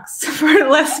lesser fucks for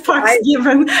less fucks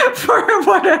given for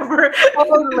whatever.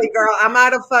 Totally, girl. I'm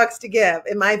out of fucks to give.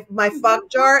 And my fuck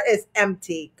jar is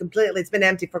empty completely. It's been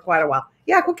empty for quite a while.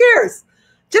 Yeah. Who cares?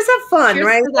 Just have fun, Cheers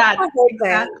right? to that.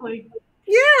 Exactly.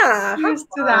 Yeah. Cheers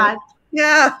to that.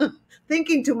 Yeah.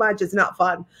 Thinking too much is not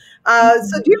fun.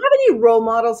 So do you have any role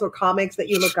models or comics that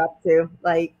you look up to?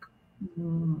 Like,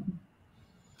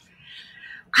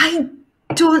 I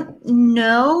don't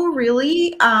know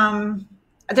really.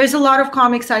 There's a lot of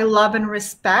comics I love and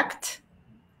respect.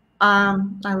 I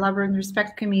love and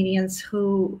respect comedians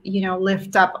who, you know,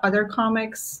 lift up other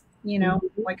comics, you know,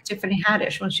 like Tiffany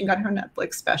Haddish. When she got her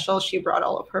Netflix special, she brought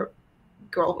all of her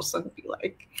girls and be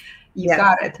like, you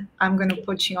got it. I'm going to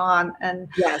put you on. And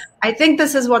I think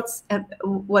this is what's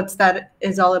that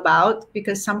is all about,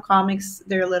 because some comics,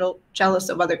 they're a little jealous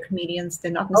of other comedians.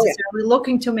 They're not necessarily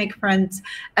looking to make friends.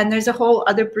 And there's a whole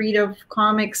other breed of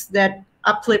comics that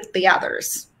uplift the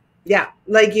others. Yeah.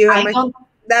 Like you.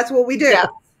 That's what we do. Yeah.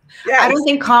 Yes. I don't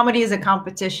think comedy is a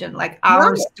competition. Like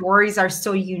our stories are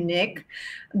so unique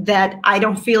that I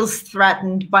don't feel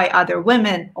threatened by other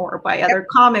women or by other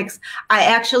comics. I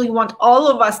actually want all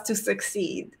of us to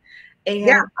succeed. And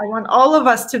I want all of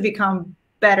us to become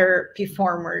better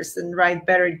performers and write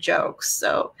better jokes.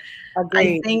 So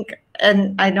I think,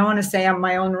 and I don't want to say I'm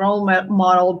my own role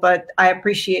model, but I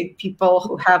appreciate people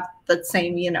who have that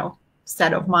same, you know,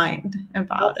 set of mind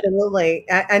about it. Absolutely.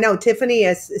 I know Tiffany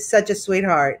is such a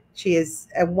sweetheart. She is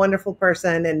a wonderful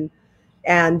person.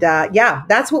 And yeah,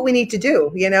 that's what we need to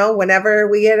do. You know, whenever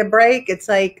we get a break, it's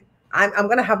like, I'm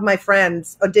going to have my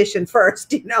friends audition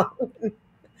first, you know?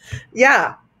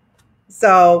 Yeah.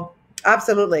 So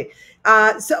absolutely.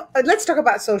 So let's talk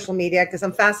about social media, because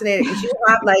I'm fascinated, because you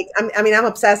have like, I mean, I'm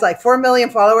obsessed, like 4 million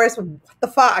followers. What the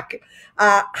fuck?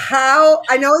 How,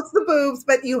 I know it's the boobs,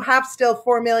 but you have still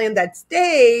 4 million that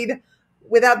stayed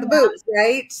without the boobs,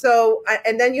 right? So,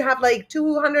 and then you have like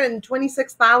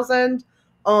 226,000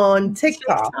 on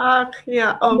TikTok.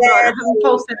 Yeah. Oh God, I haven't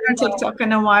posted on TikTok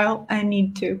in a while. I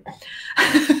need to.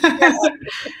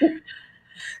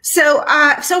 So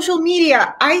social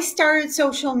media, I started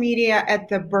social media at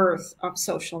the birth of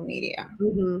social media.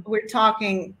 We're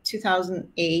talking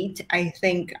 2008, I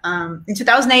think. In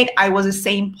 2008, I was a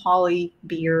St. Pauli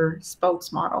beer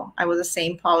spokesmodel. I was a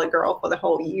St. Pauli girl for the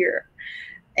whole year.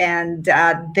 And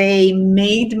they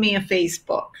made me a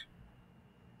Facebook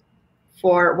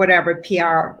for whatever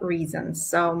PR reasons.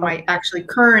 So my actually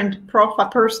current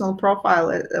personal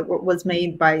profile was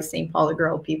made by St. Pauli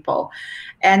girl people.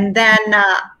 And then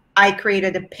I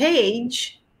created a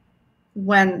page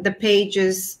when the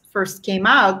pages first came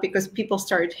out, because people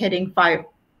started hitting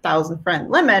 5,000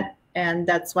 friend limit. And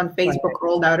that's when Facebook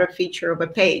rolled out a feature of a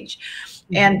page.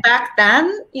 And back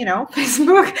then, you know,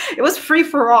 Facebook, it was free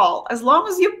for all. As long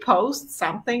as you post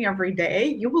something every day,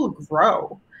 you will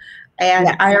grow.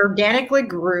 And I organically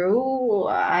grew,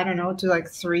 I don't know, to like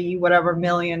 3 whatever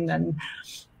million. And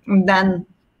then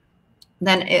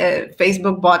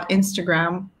Facebook bought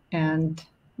Instagram, and,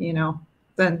 you know,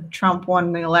 then Trump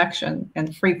won the election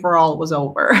and free for all was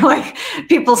over. Like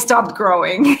people stopped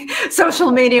growing. Social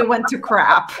media went to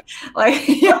crap. Like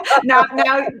now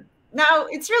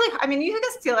it's really, I mean, you can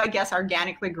still, I guess,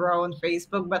 organically grow on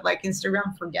Facebook, but like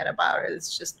Instagram, forget about it.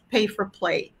 It's just pay for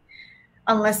play.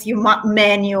 Unless you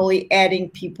manually adding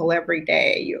people every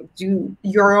day, you do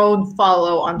your own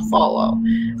follow, unfollow.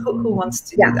 Who wants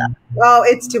to do that? Well,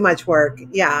 it's too much work.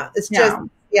 Yeah. It's just,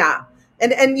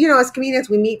 And you know, as comedians,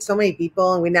 we meet so many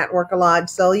people and we network a lot.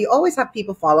 So you always have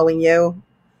people following you.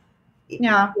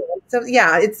 Yeah. So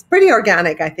yeah, it's pretty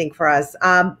organic, I think, for us.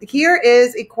 Here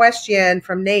is a question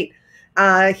from Nate.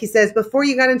 He says, before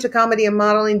you got into comedy and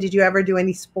modeling, did you ever do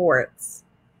any sports?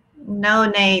 No,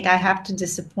 Nate, I have to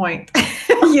disappoint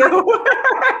you.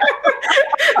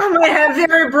 I have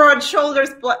very broad shoulders,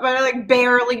 but I like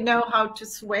barely know how to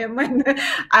swim, and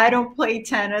I don't play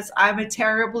tennis. I'm a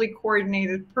terribly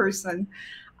coordinated person.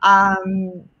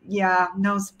 Yeah,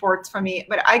 no sports for me.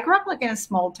 But I grew up like in a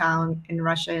small town in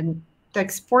Russia, and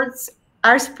like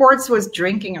our sports was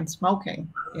drinking and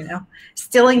smoking. You know,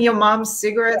 stealing your mom's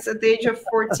cigarettes at the age of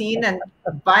 14 and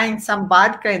buying some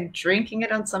vodka and drinking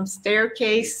it on some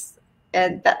staircase,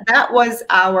 and that was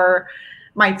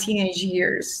my teenage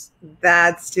years.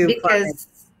 That's too funny. Because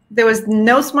there was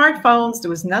no smartphones, there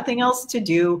was nothing else to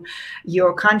do.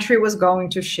 Your country was going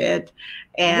to shit,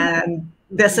 and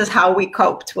this is how we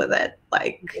coped with it.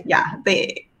 Like, yeah,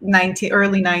 the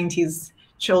early 90s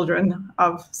children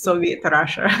of Soviet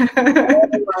Russia.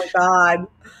 Oh my God.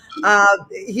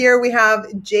 Here we have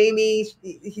Jamie.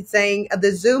 He's saying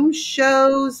the Zoom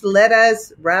shows let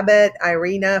us Rabbit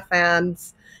Irina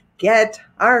fans get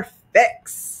our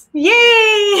fix. Yay!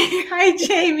 Hi,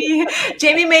 Jamie.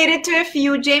 Jamie made it to a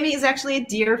few. Jamie is actually a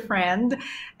dear friend,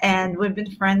 and we've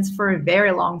been friends for a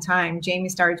very long time. Jamie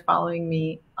started following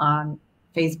me on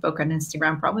Facebook and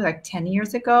Instagram probably like 10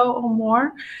 years ago or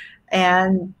more.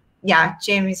 And yeah,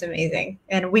 Jamie's amazing.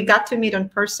 And we got to meet in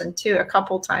person too a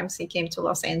couple times. He came to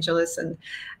Los Angeles, and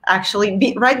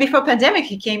actually right before pandemic,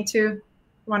 he came to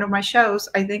one of my shows,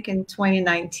 I think in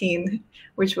 2019,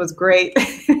 which was great.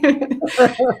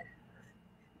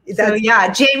 So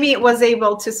yeah, Jamie was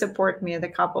able to support me at a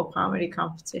couple comedy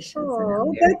competitions.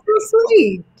 Oh, that's so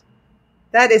sweet.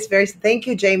 That is thank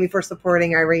you, Jamie, for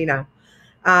supporting Irina.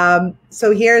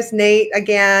 So here's Nate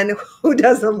again, who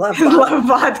doesn't love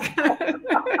vodka.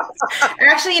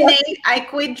 Actually, Nate, I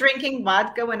quit drinking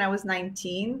vodka when I was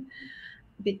 19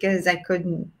 because I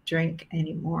couldn't drink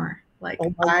anymore. Like,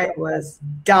 I was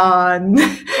done.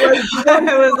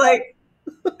 I was like,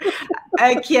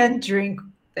 I can't drink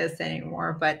this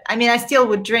anymore. But I mean, I still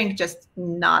would drink, just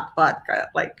not vodka,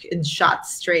 like in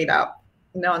shots straight up,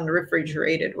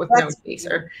 non-refrigerated with no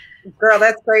chaser. Girl,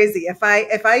 that's crazy. If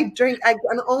I drink, I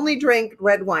can only drink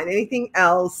red wine. Anything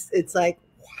else, it's like,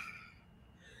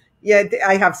 yeah,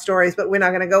 I have stories, but we're not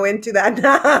going to go into that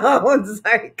now. It's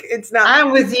like, it's not.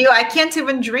 I'm with you. I can't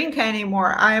even drink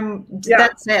anymore.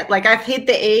 That's it. Like, I've hit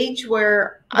the age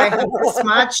where I have this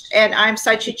much, and I'm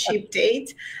such a cheap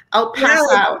date. I'll pass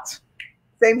out.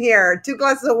 Same here. 2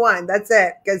 glasses of wine. That's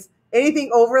it. Because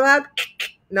anything over that,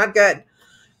 not good.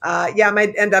 Yeah, I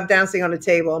might end up dancing on a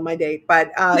table on my date,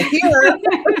 but here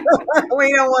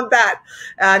we don't want that.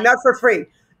 Not for free.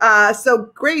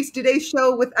 So Grace, today's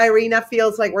show with Irina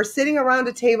feels like we're sitting around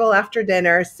a table after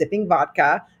dinner, sipping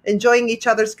vodka, enjoying each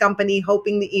other's company,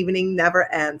 hoping the evening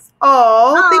never ends.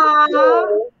 Oh, thank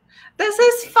you. This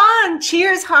is fun.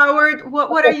 Cheers, Howard.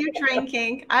 What are you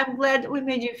drinking? I'm glad we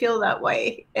made you feel that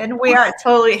way. And we are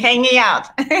totally hanging out.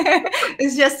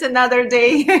 It's just another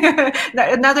day,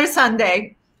 another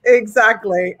Sunday.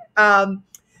 Exactly.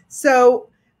 So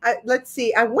let's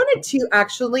see. I wanted to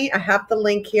I have the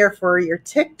link here for your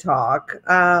TikTok.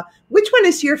 Which one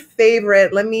is your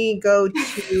favorite? Let me go to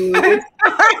the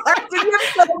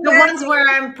ones where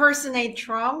I impersonate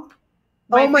Trump.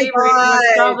 My favorite was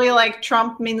probably like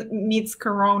Trump meets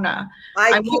Corona.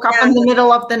 I woke up in the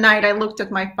middle of the night. I looked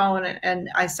at my phone and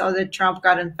I saw that Trump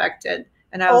got infected.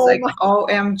 And I was like,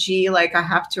 OMG, like I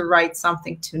have to write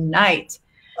something tonight.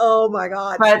 Oh my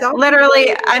God. But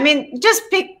literally, I mean, just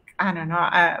pick, I don't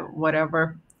know,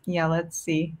 whatever. Yeah, let's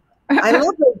see. I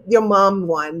love your mom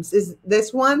ones. Is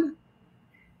this one?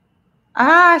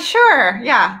 Sure.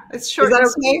 Yeah, it's short. Is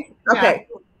that okay? Yeah. Okay.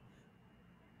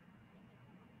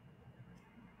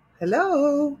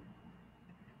 Hello.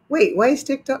 Wait, why is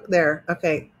TikTok there?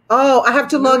 Okay. Oh, I have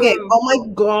to log in. Oh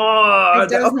my God. It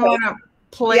doesn't want to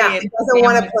play. Yeah, it doesn't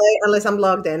want to play unless I'm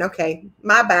logged in. Okay.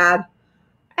 My bad.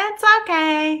 It's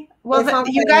okay. Well,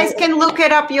 you guys can look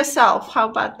it up yourself. How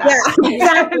about that? Yeah,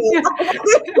 exactly.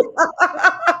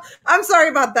 I'm sorry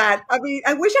about that. I mean,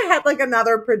 I wish I had like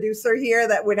another producer here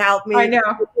that would help me. I know.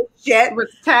 With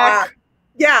tech.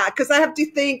 Yeah, because I have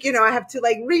to think, I have to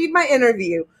like read my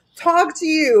interview, talk to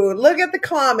you, look at the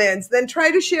comments, then try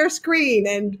to share screen.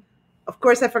 And of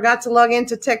course, I forgot to log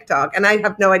into TikTok, and I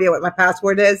have no idea what my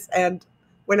password is. And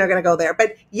we're not going to go there.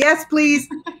 But yes, please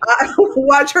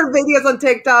watch her videos on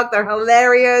TikTok. They're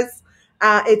hilarious.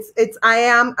 I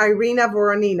am Irina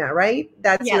Voronina, right?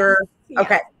 That's your,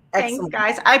 okay. Excellent.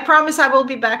 Thanks, guys. I promise I will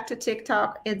be back to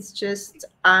TikTok. It's just,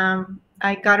 I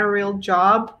got a real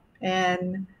job,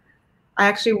 and I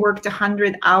actually worked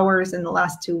 100 hours in the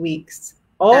last 2 weeks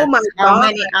Oh my how God.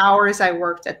 many hours I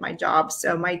worked at my job.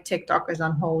 So my TikTok is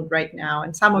on hold right now.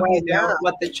 And some of Well, you know yeah.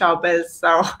 what the job is.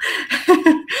 So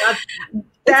It's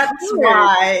that's hard.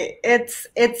 why it's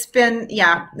been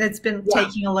Yeah.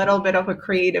 taking a little bit of a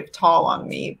creative toll on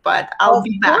me, but Of I'll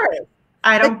be back. course.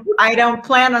 I don't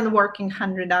plan on working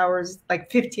 100 hours,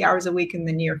 like 50 hours a week in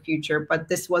the near future, but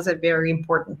this was a very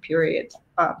important period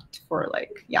for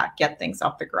like, get things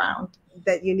off the ground.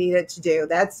 That you needed to do.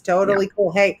 That's totally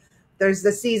cool. Hey, there's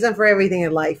the season for everything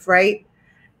in life, right?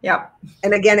 Yep.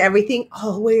 And again, everything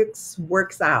always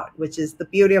works out, which is the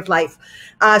beauty of life.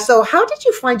 So how did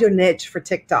you find your niche for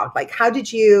TikTok? Like, how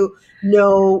did you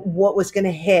know what was going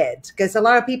to hit? Because a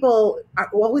lot of people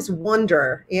always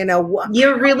wonder, you know.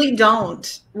 You really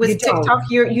don't. With You don't. TikTok,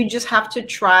 you just have to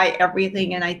try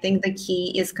everything. And I think the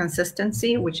key is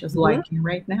consistency, which is like you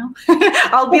right now.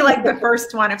 I'll be like the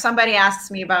first one. If somebody asks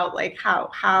me about like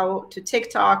how to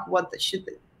TikTok, what they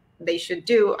should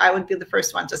do, I would be the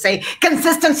first one to say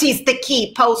consistency is the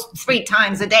key. Post 3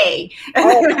 times a day.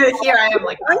 And here I am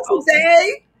like once a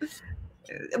day.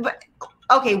 But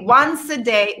okay, once a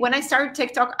day. When I started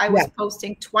TikTok, I was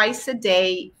posting twice a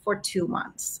day for 2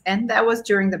 months, and that was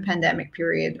during the pandemic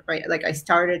period, right? Like I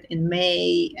started in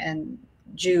May and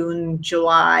June,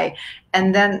 July,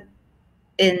 and then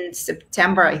in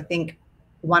September, I think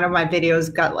one of my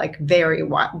videos got like very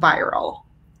viral.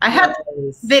 I had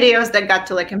videos that got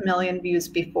to like 1 million views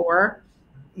before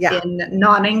in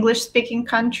non-English speaking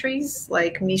countries,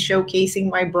 like me showcasing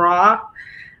my bra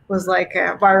was like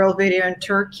a viral video in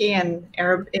Turkey and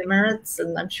Arab Emirates,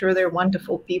 and I'm sure they're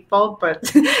wonderful people,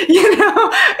 but you know,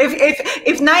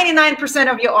 if 99%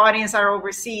 of your audience are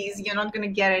overseas, you're not going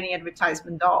to get any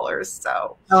advertisement dollars.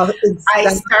 So that's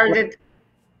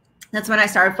when I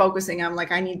started focusing. I'm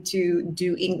like, I need to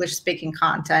do English speaking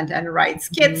content and write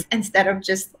skits instead of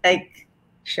just like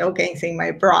showcasing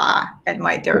my bra and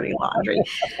my dirty laundry.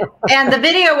 And the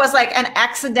video was like, and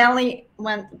accidentally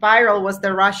went viral, was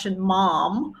the Russian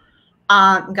mom.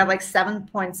 Got like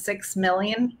 7.6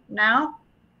 million now.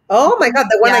 Oh my God,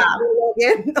 the one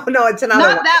again? Oh no, it's another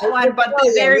one. Not that one, but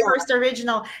the very first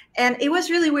original. And it was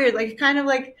really weird. Like kind of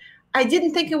like, I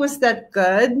didn't think it was that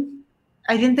good.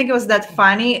 I didn't think it was that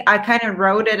funny. I kind of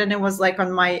wrote it and it was like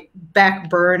on my back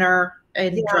burner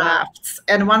in drafts.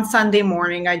 And one Sunday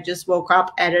morning, I just woke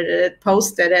up, edited it,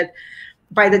 posted it.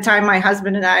 By the time my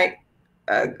husband and I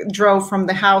drove from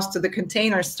the house to the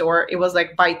Container Store, it was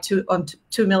like 2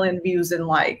 million views in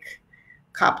like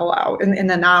couple hours, in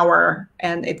an hour,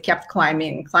 and it kept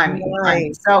climbing.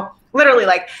 So literally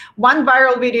like one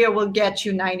viral video will get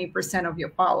you 90% of your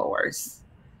followers.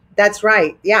 That's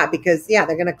right. Yeah, because they're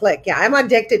gonna click. Yeah, I'm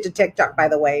addicted to TikTok, by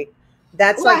the way.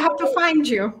 That's like I have to find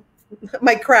you.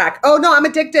 My crack. Oh no, I'm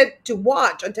addicted to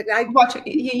watch. Watch.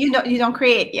 You don't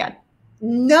create yet.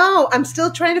 No, I'm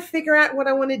still trying to figure out what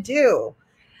I want to do.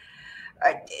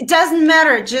 It doesn't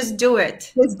matter. Just do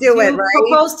it. Just do it,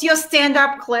 right? Post your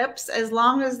stand-up clips. As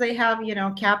long as they have,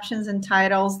 captions and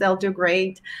titles, they'll do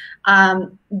great.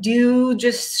 Do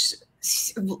just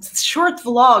short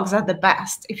vlogs are the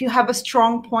best. If you have a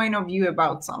strong point of view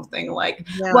about something, like,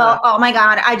 well, oh my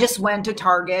God, I just went to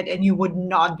Target and you would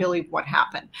not believe what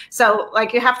happened. So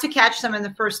like you have to catch them in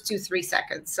the first 2-3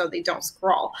 seconds so they don't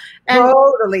scroll. And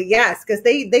totally, yes, because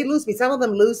they lose me. Some of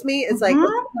them lose me. It's like,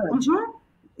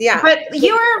 yeah. But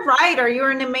you're a writer. You're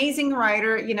an amazing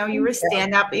writer. You're a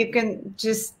stand-up. You can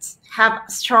just have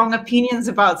strong opinions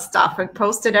about stuff and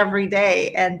post it every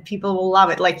day and people will love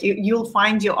it. Like you'll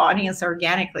find your audience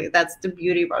organically. That's the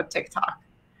beauty about TikTok.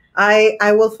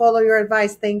 I will follow your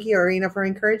advice. Thank you, Irina, for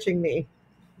encouraging me.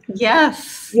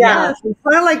 Yes. Yeah. Yes. I'm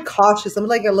kind of like cautious. I'm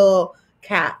like a little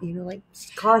cat, like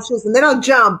cautious, and then I'll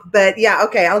jump. But yeah,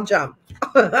 okay, I'll jump.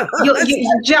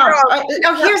 you jump.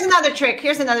 Here's another trick.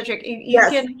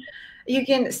 You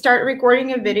can start recording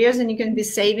your videos and you can be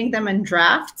saving them in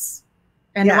drafts.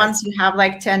 And once you have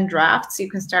like 10 drafts, you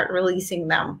can start releasing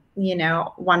them,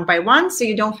 one by one. So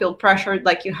you don't feel pressured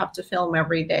like you have to film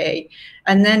every day.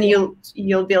 And then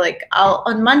you'll be like,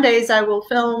 on Mondays, I will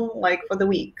film like for the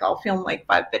week. I'll film like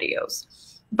 5 videos.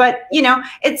 But,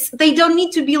 they don't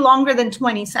need to be longer than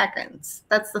 20 seconds.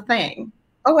 That's the thing.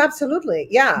 Oh, absolutely.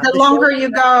 Yeah. The longer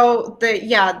you go, the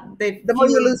more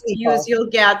you lose views you'll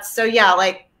get. So yeah,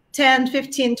 like 10,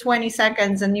 15, 20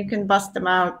 seconds and you can bust them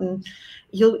out and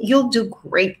you'll do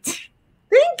great.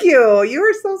 Thank you. You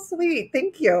are so sweet.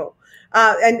 Thank you.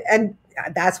 And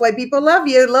That's why people love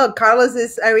you. Look, Carlos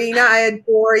is Irina. I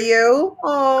adore you.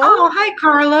 Oh, hi,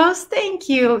 Carlos. Thank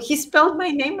you. He spelled my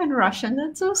name in Russian.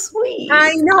 That's so sweet.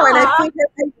 I know, and Aw.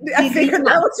 I figured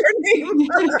that was her name.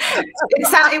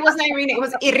 It wasn't Irina. It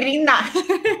was Irina.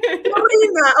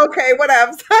 Irina. Okay,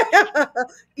 whatever.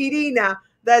 Irina.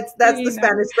 That's the Irina.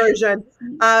 Spanish version.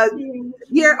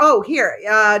 Here,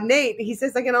 Nate. He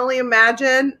says, I can only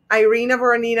imagine Irina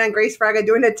Voronina and Grace Fraga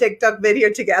doing a TikTok video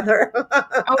together.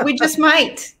 Oh, we just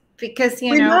might, because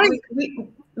we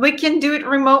can do it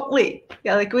remotely.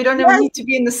 Yeah, like we don't even need to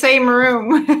be in the same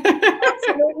room.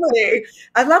 Absolutely.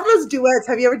 I love those duets.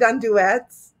 Have you ever done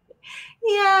duets?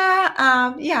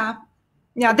 Yeah,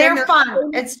 they're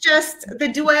fun. It's just the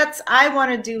duets I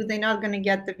want to do, they're not going to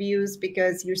get the views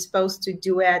because you're supposed to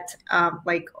duet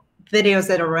like videos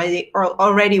that already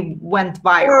went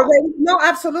viral. No,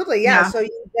 absolutely. Yeah. So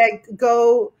you like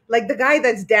go like the guy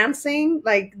that's dancing,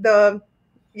 like that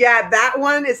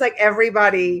one is like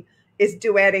everybody is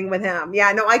duetting with him.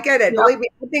 Yeah, no, I get it. Believe me,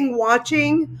 I've been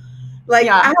watching like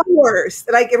hours.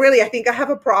 Like really, I think I have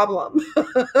a problem.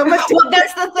 Well,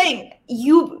 that's the thing.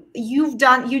 You're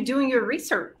doing your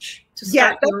research to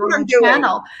start your own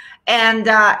channel. And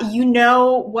you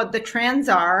know what the trends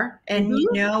are, and you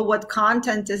know what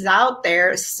content is out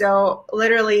there. So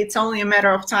literally, it's only a matter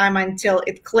of time until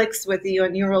it clicks with you,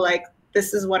 and you're like,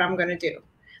 "This is what I'm going to do.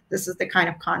 This is the kind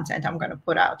of content I'm going to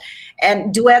put out."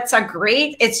 And duets are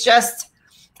great. It's just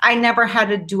I never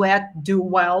had a duet do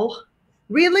well.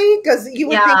 Really? Because you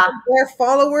would think their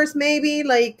followers maybe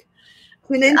like.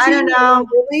 I don't know.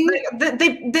 Really?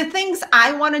 The things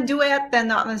I want to duet, they're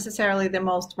not necessarily the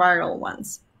most viral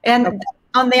ones. And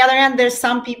on the other hand, there's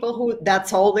some people who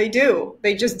that's all they do.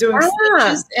 They just do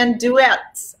stitches and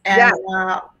duets, and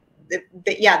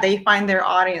they find their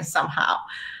audience somehow.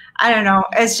 I don't know.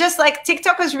 It's just like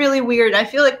TikTok is really weird. I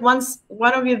feel like once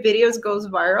one of your videos goes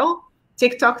viral,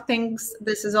 TikTok thinks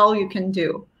this is all you can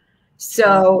do.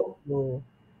 So.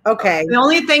 Okay. The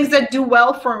only things that do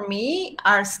well for me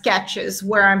are sketches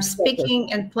where I'm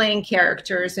speaking and playing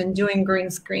characters and doing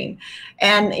green screen.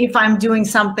 And if I'm doing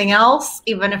something else,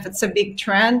 even if it's a big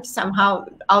trend, somehow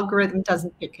the algorithm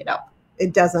doesn't pick it up.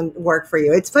 It doesn't work for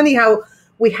you. It's funny how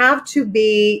we have to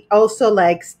be also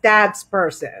like stats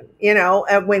person, you know,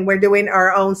 when we're doing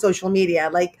our own social media.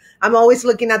 Like I'm always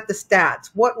looking at the stats.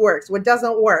 What works? What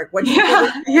doesn't work?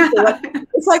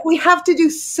 It's like we have to do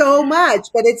so much,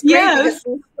 but it's great because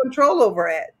we have control over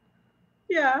it.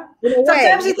 Yeah.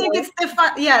 Sometimes you think it's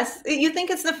you think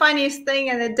it's the funniest thing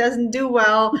and it doesn't do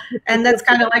well. And that's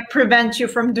kind of like prevent you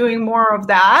from doing more of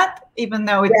that, even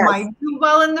though it might do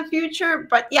well in the future.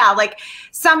 But yeah, like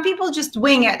some people just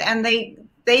wing it and they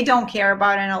don't care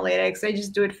about analytics. They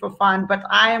just do it for fun. But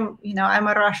I'm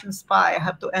a Russian spy. I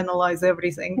have to analyze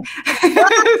everything.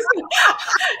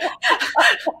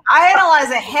 I analyze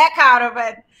the heck out of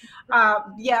it.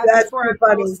 Before I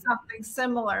post something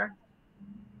similar.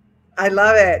 I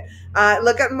love it.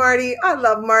 Look at Marty. I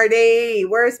love Marty.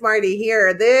 Where's Marty?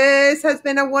 Here. This has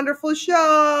been a wonderful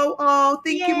show. Oh,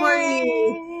 thank you, Marty.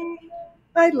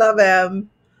 I love him.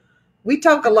 We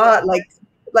talk a lot, like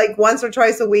once or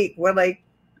twice a week. We're like,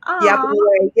 we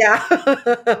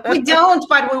don't,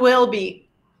 but we will be.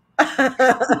 And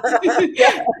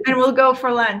we'll go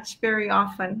for lunch very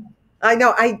often. I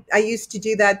know. I used to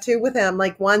do that too with him,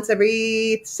 like once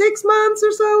every 6 months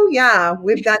or so. Yeah,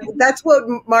 we've done. That's what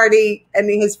Marty and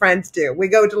his friends do. We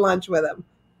go to lunch with him.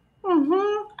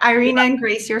 Irina and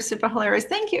Grace, you're super hilarious.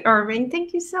 Thank you, Irving.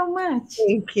 Thank you so much.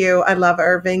 Thank you. I love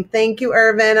Irving. Thank you,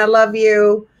 Irvin. I love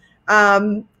you.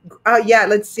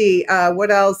 Let's see.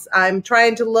 What else? I'm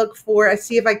trying to look for. I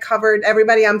see if I covered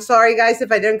everybody. I'm sorry, guys,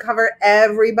 if I didn't cover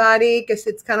everybody because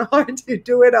it's kind of hard to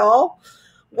do it all.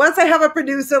 Once I have a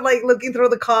producer like looking through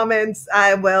the comments,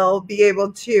 I will be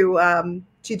able to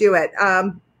do it.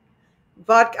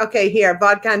 Vodka. Okay, here.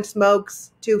 Vodka and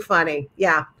smokes. Too funny.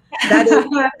 Yeah, that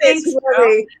is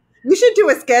really. You should do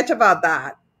a sketch about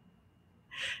that.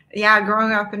 Yeah,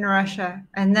 growing up in Russia,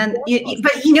 and then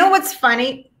but you know what's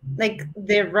funny? Like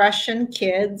the Russian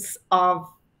kids of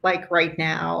like right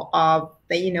now of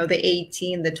the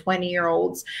 18, the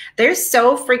 20-year-olds, they're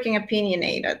so freaking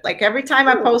opinionated. Like every time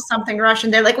I post something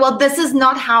Russian, they're like, well, this is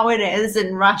not how it is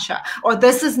in Russia, or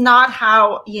this is not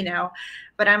how,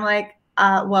 but I'm like,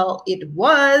 well, it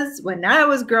was when I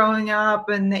was growing up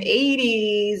in the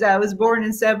 80s. I was born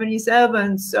in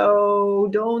 77, so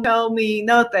don't tell me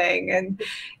nothing. And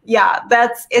yeah,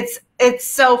 it's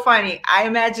so funny. I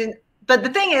imagine, but the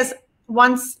thing is,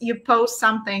 once you post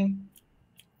something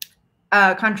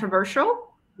controversial,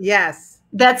 yes,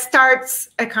 that starts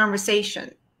a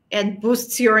conversation. and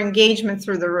boosts your engagement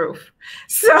through the roof.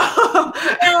 So,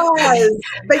 Yes.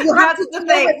 But you have that's to the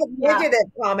deal thing. with the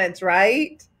negative comments,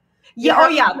 right? Yeah. Oh,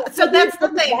 yeah. So that's the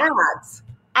thing. That.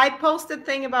 I posted a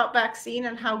thing about vaccine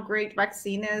and how great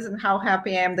vaccine is and how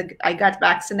happy I am that I got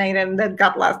vaccinated, and that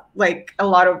got like a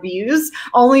lot of views,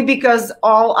 only because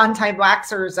all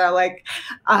anti-vaxxers are like,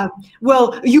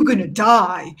 well, you're gonna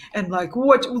die, and like,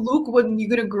 what? Look, when you're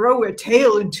gonna grow a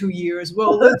tail in 2 years.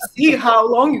 Well, let's see how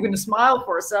long you're gonna smile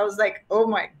for. So I was like, oh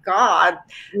my god,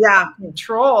 yeah,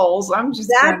 trolls. I'm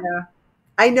just gonna.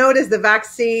 I noticed the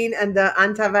vaccine and the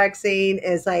anti-vaccine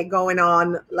is like going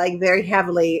on like very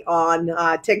heavily on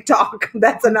TikTok.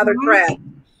 That's another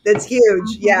trend. That's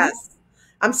huge. Yes.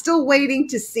 I'm still waiting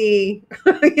to see,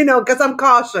 because I'm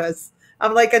cautious.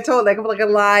 I'm like I'm like a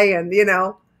lion,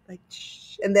 like,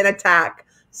 and then attack.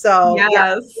 So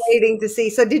yeah, waiting to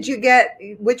see. So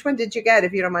which one did you get,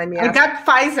 if you don't mind me asking? I got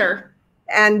Pfizer.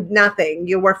 And nothing.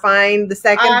 You were fine the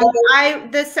second dose?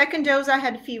 The second dose, I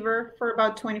had fever for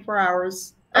about 24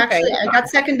 hours. Okay. Actually, I got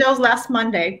second dose last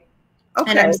Monday. Okay.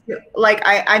 And I'm still, like,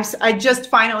 I just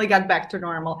finally got back to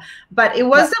normal, but it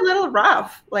was a little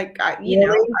rough. Like, I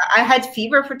had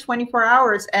fever for 24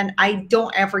 hours, and I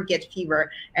don't ever get fever.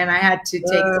 And I had to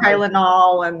take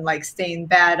Tylenol and like stay in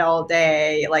bed all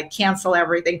day, like cancel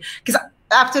everything. Because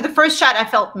after the first shot, I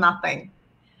felt nothing.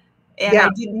 And I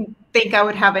didn't think I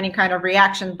would have any kind of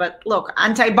reaction. But look,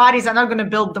 antibodies are not going to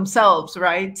build themselves,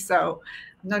 right? So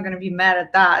I'm not going to be mad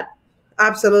at that.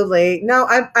 Absolutely. No,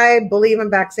 I believe in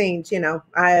vaccines.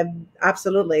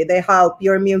 Absolutely. They help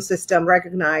your immune system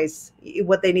recognize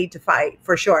what they need to fight,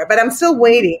 for sure. But I'm still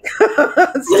waiting. I'm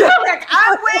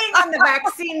waiting on the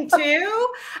vaccine too.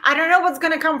 I don't know what's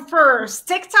going to come first,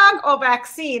 TikTok or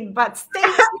vaccine, but stay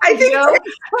tuned. I think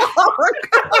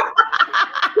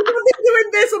I've been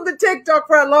doing this on the TikTok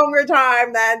for a longer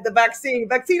time than the vaccine.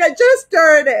 I just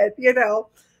started,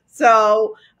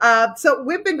 So, so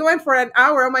we've been going for an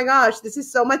hour. Oh my gosh, this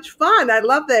is so much fun! I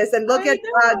love this. And look at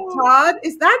Todd.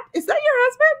 Is that your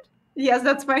husband? Yes,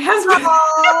 that's my husband.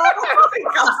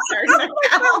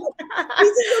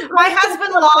 My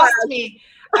husband lost me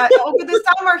over the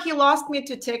summer. He lost me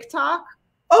to TikTok.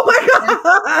 Oh my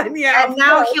god! Yeah, and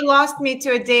now he lost me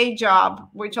to a day job,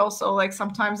 which also like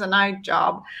sometimes a night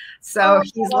job. So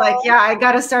he's like, yeah, I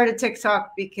got to start a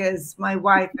TikTok because my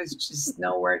wife is just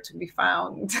nowhere to be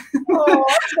found.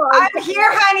 I'm here,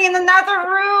 honey, in another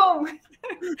room.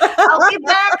 I'll be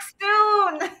back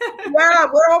soon. Yeah,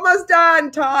 we're almost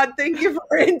done, Todd. Thank you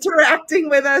for interacting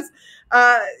with us.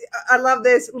 I love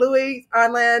this. Louis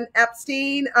Arlen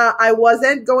Epstein. I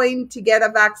wasn't going to get a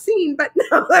vaccine, but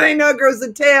now that I know it grows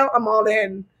a tail, I'm all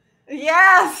in.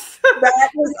 Yes. That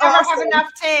was awesome. I have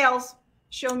enough tails.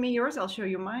 Show me yours. I'll show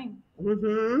you mine.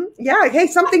 Yeah. Hey,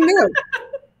 something new.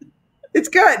 It's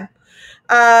good.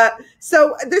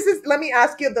 So let me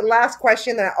ask you the last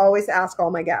question that I always ask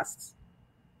all my guests.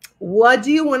 What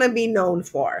do you want to be known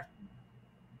for?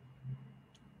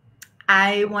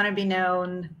 I want to be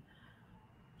known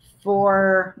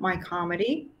for my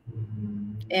comedy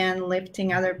and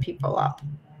lifting other people up,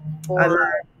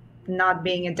 for not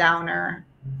being a downer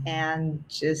and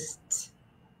just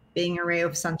being a ray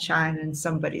of sunshine in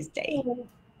somebody's day.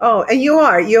 Oh, and you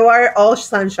are all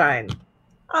sunshine.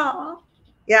 Oh,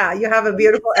 yeah, you have a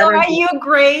beautiful energy. Are you,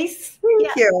 Grace?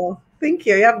 Thank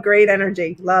you. You have great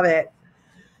energy. Love it.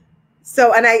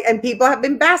 So, and people have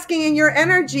been basking in your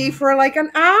energy for like an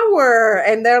hour,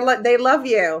 and they love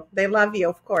you. They love you,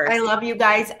 of course. I love you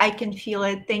guys. I can feel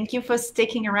it. Thank you for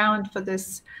sticking around for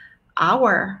this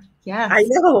hour. Yeah, I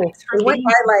know. It went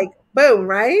by like boom,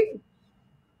 right?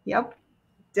 Yep.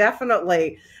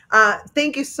 Definitely.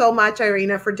 Thank you so much,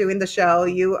 Irina, for doing the show.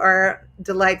 You are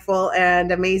delightful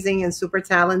and amazing and super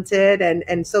talented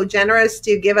and so generous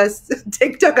to give us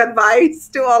TikTok advice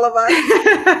to all of us.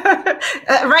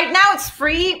 Right now it's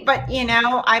free, but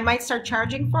I might start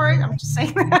charging for it. I'm just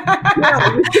saying. Grace,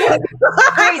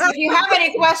 if you have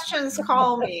any questions,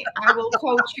 call me. I will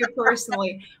coach you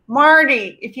personally.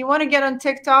 Marty, if you want to get on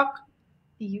TikTok,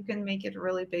 you can make it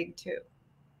really big too.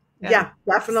 Yeah,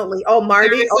 definitely. Oh,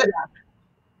 Marty.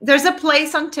 There's a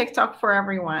place on TikTok for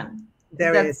everyone.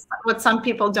 That's what some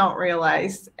people don't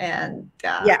realize. And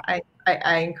I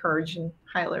encourage and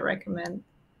highly recommend.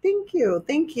 Thank you.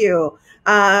 Thank you.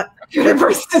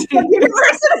 University.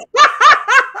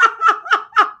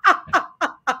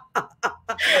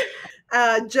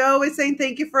 Joe is saying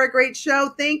thank you for a great show.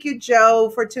 Thank you,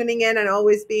 Joe, for tuning in and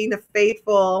always being a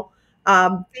faithful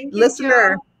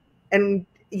listener. Joe. And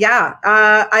Yeah,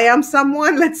 I am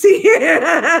someone. Let's see here.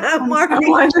 Marty's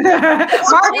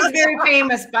very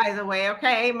famous, by the way.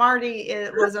 Okay, Marty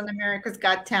was on America's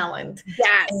Got Talent.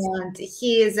 Yes, and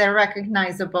he is a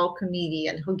recognizable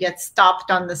comedian who gets stopped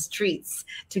on the streets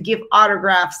to give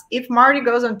autographs. If Marty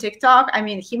goes on TikTok, I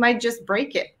mean, he might just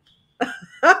break it.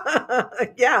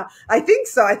 Yeah, I think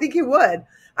so. I think he would.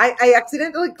 I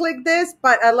accidentally clicked this,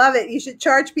 but I love it. You should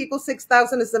charge people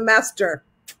 $6,000 a semester.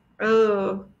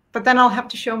 Oh. But then I'll have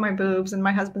to show my boobs, and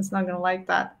my husband's not going to like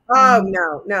that. Oh,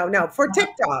 no. For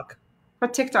TikTok. For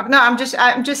TikTok. No, I'm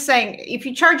just saying, if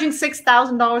you're charging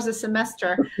 $6,000 a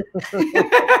semester,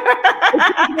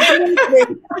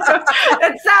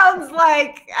 it sounds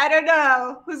like, I don't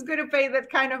know, who's going to pay that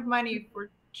kind of money for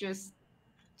just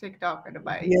TikTok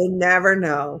advice? You never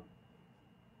know.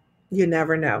 You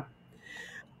never know.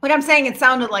 But I'm saying it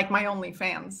sounded like my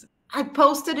OnlyFans. I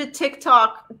posted a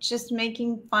TikTok just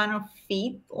making fun of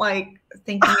feet, like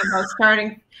thinking about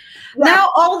starting. Yeah. Now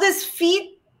all this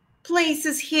feet place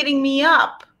is hitting me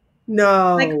up.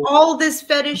 No. Like all these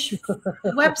fetish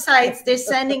websites, they're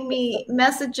sending me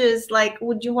messages like,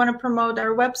 would you want to promote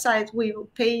our website? We will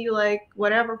pay you like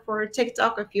whatever for a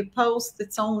TikTok if you post.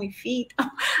 It's only feet. I'm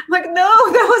like, no,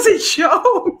 that was a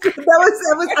joke.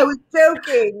 I was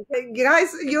joking. You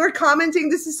guys, you're commenting.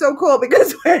 This is so cool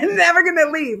because we're never going to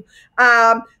leave.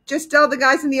 Just tell the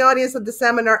guys in the audience of the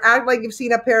seminar, act like you've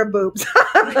seen a pair of boobs.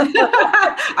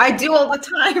 I do all the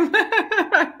time.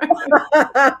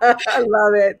 I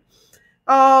love it.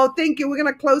 Oh, thank you. We're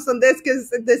going to close on this because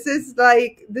this is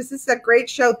a great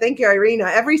show. Thank you, Irina.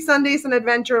 Every Sunday is an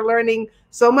adventure, learning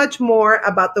so much more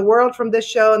about the world from this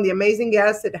show and the amazing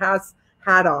guests it has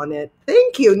had on it.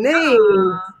 Thank you, Nate.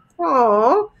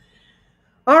 Oh,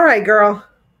 all right, girl.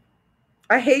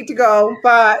 I hate to go,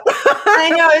 but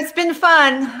I know it's been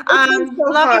fun. It's been so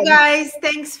love fun. You guys.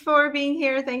 Thanks for being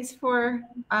here. Thanks for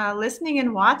listening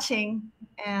and watching.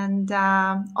 And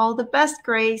all the best,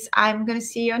 Grace. I'm going to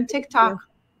see you on TikTok.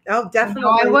 Oh,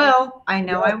 definitely. I will. I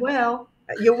know I will.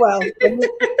 You will.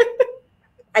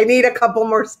 I need a couple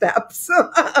more steps.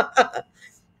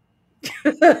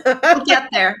 We'll get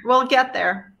there. We'll get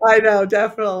there. I know,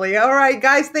 definitely. All right,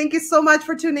 guys. Thank you so much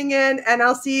for tuning in. And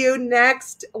I'll see you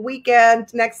next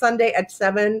weekend, next Sunday at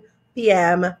 7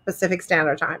 p.m. Pacific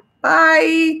Standard Time.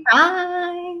 Bye.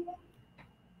 Bye.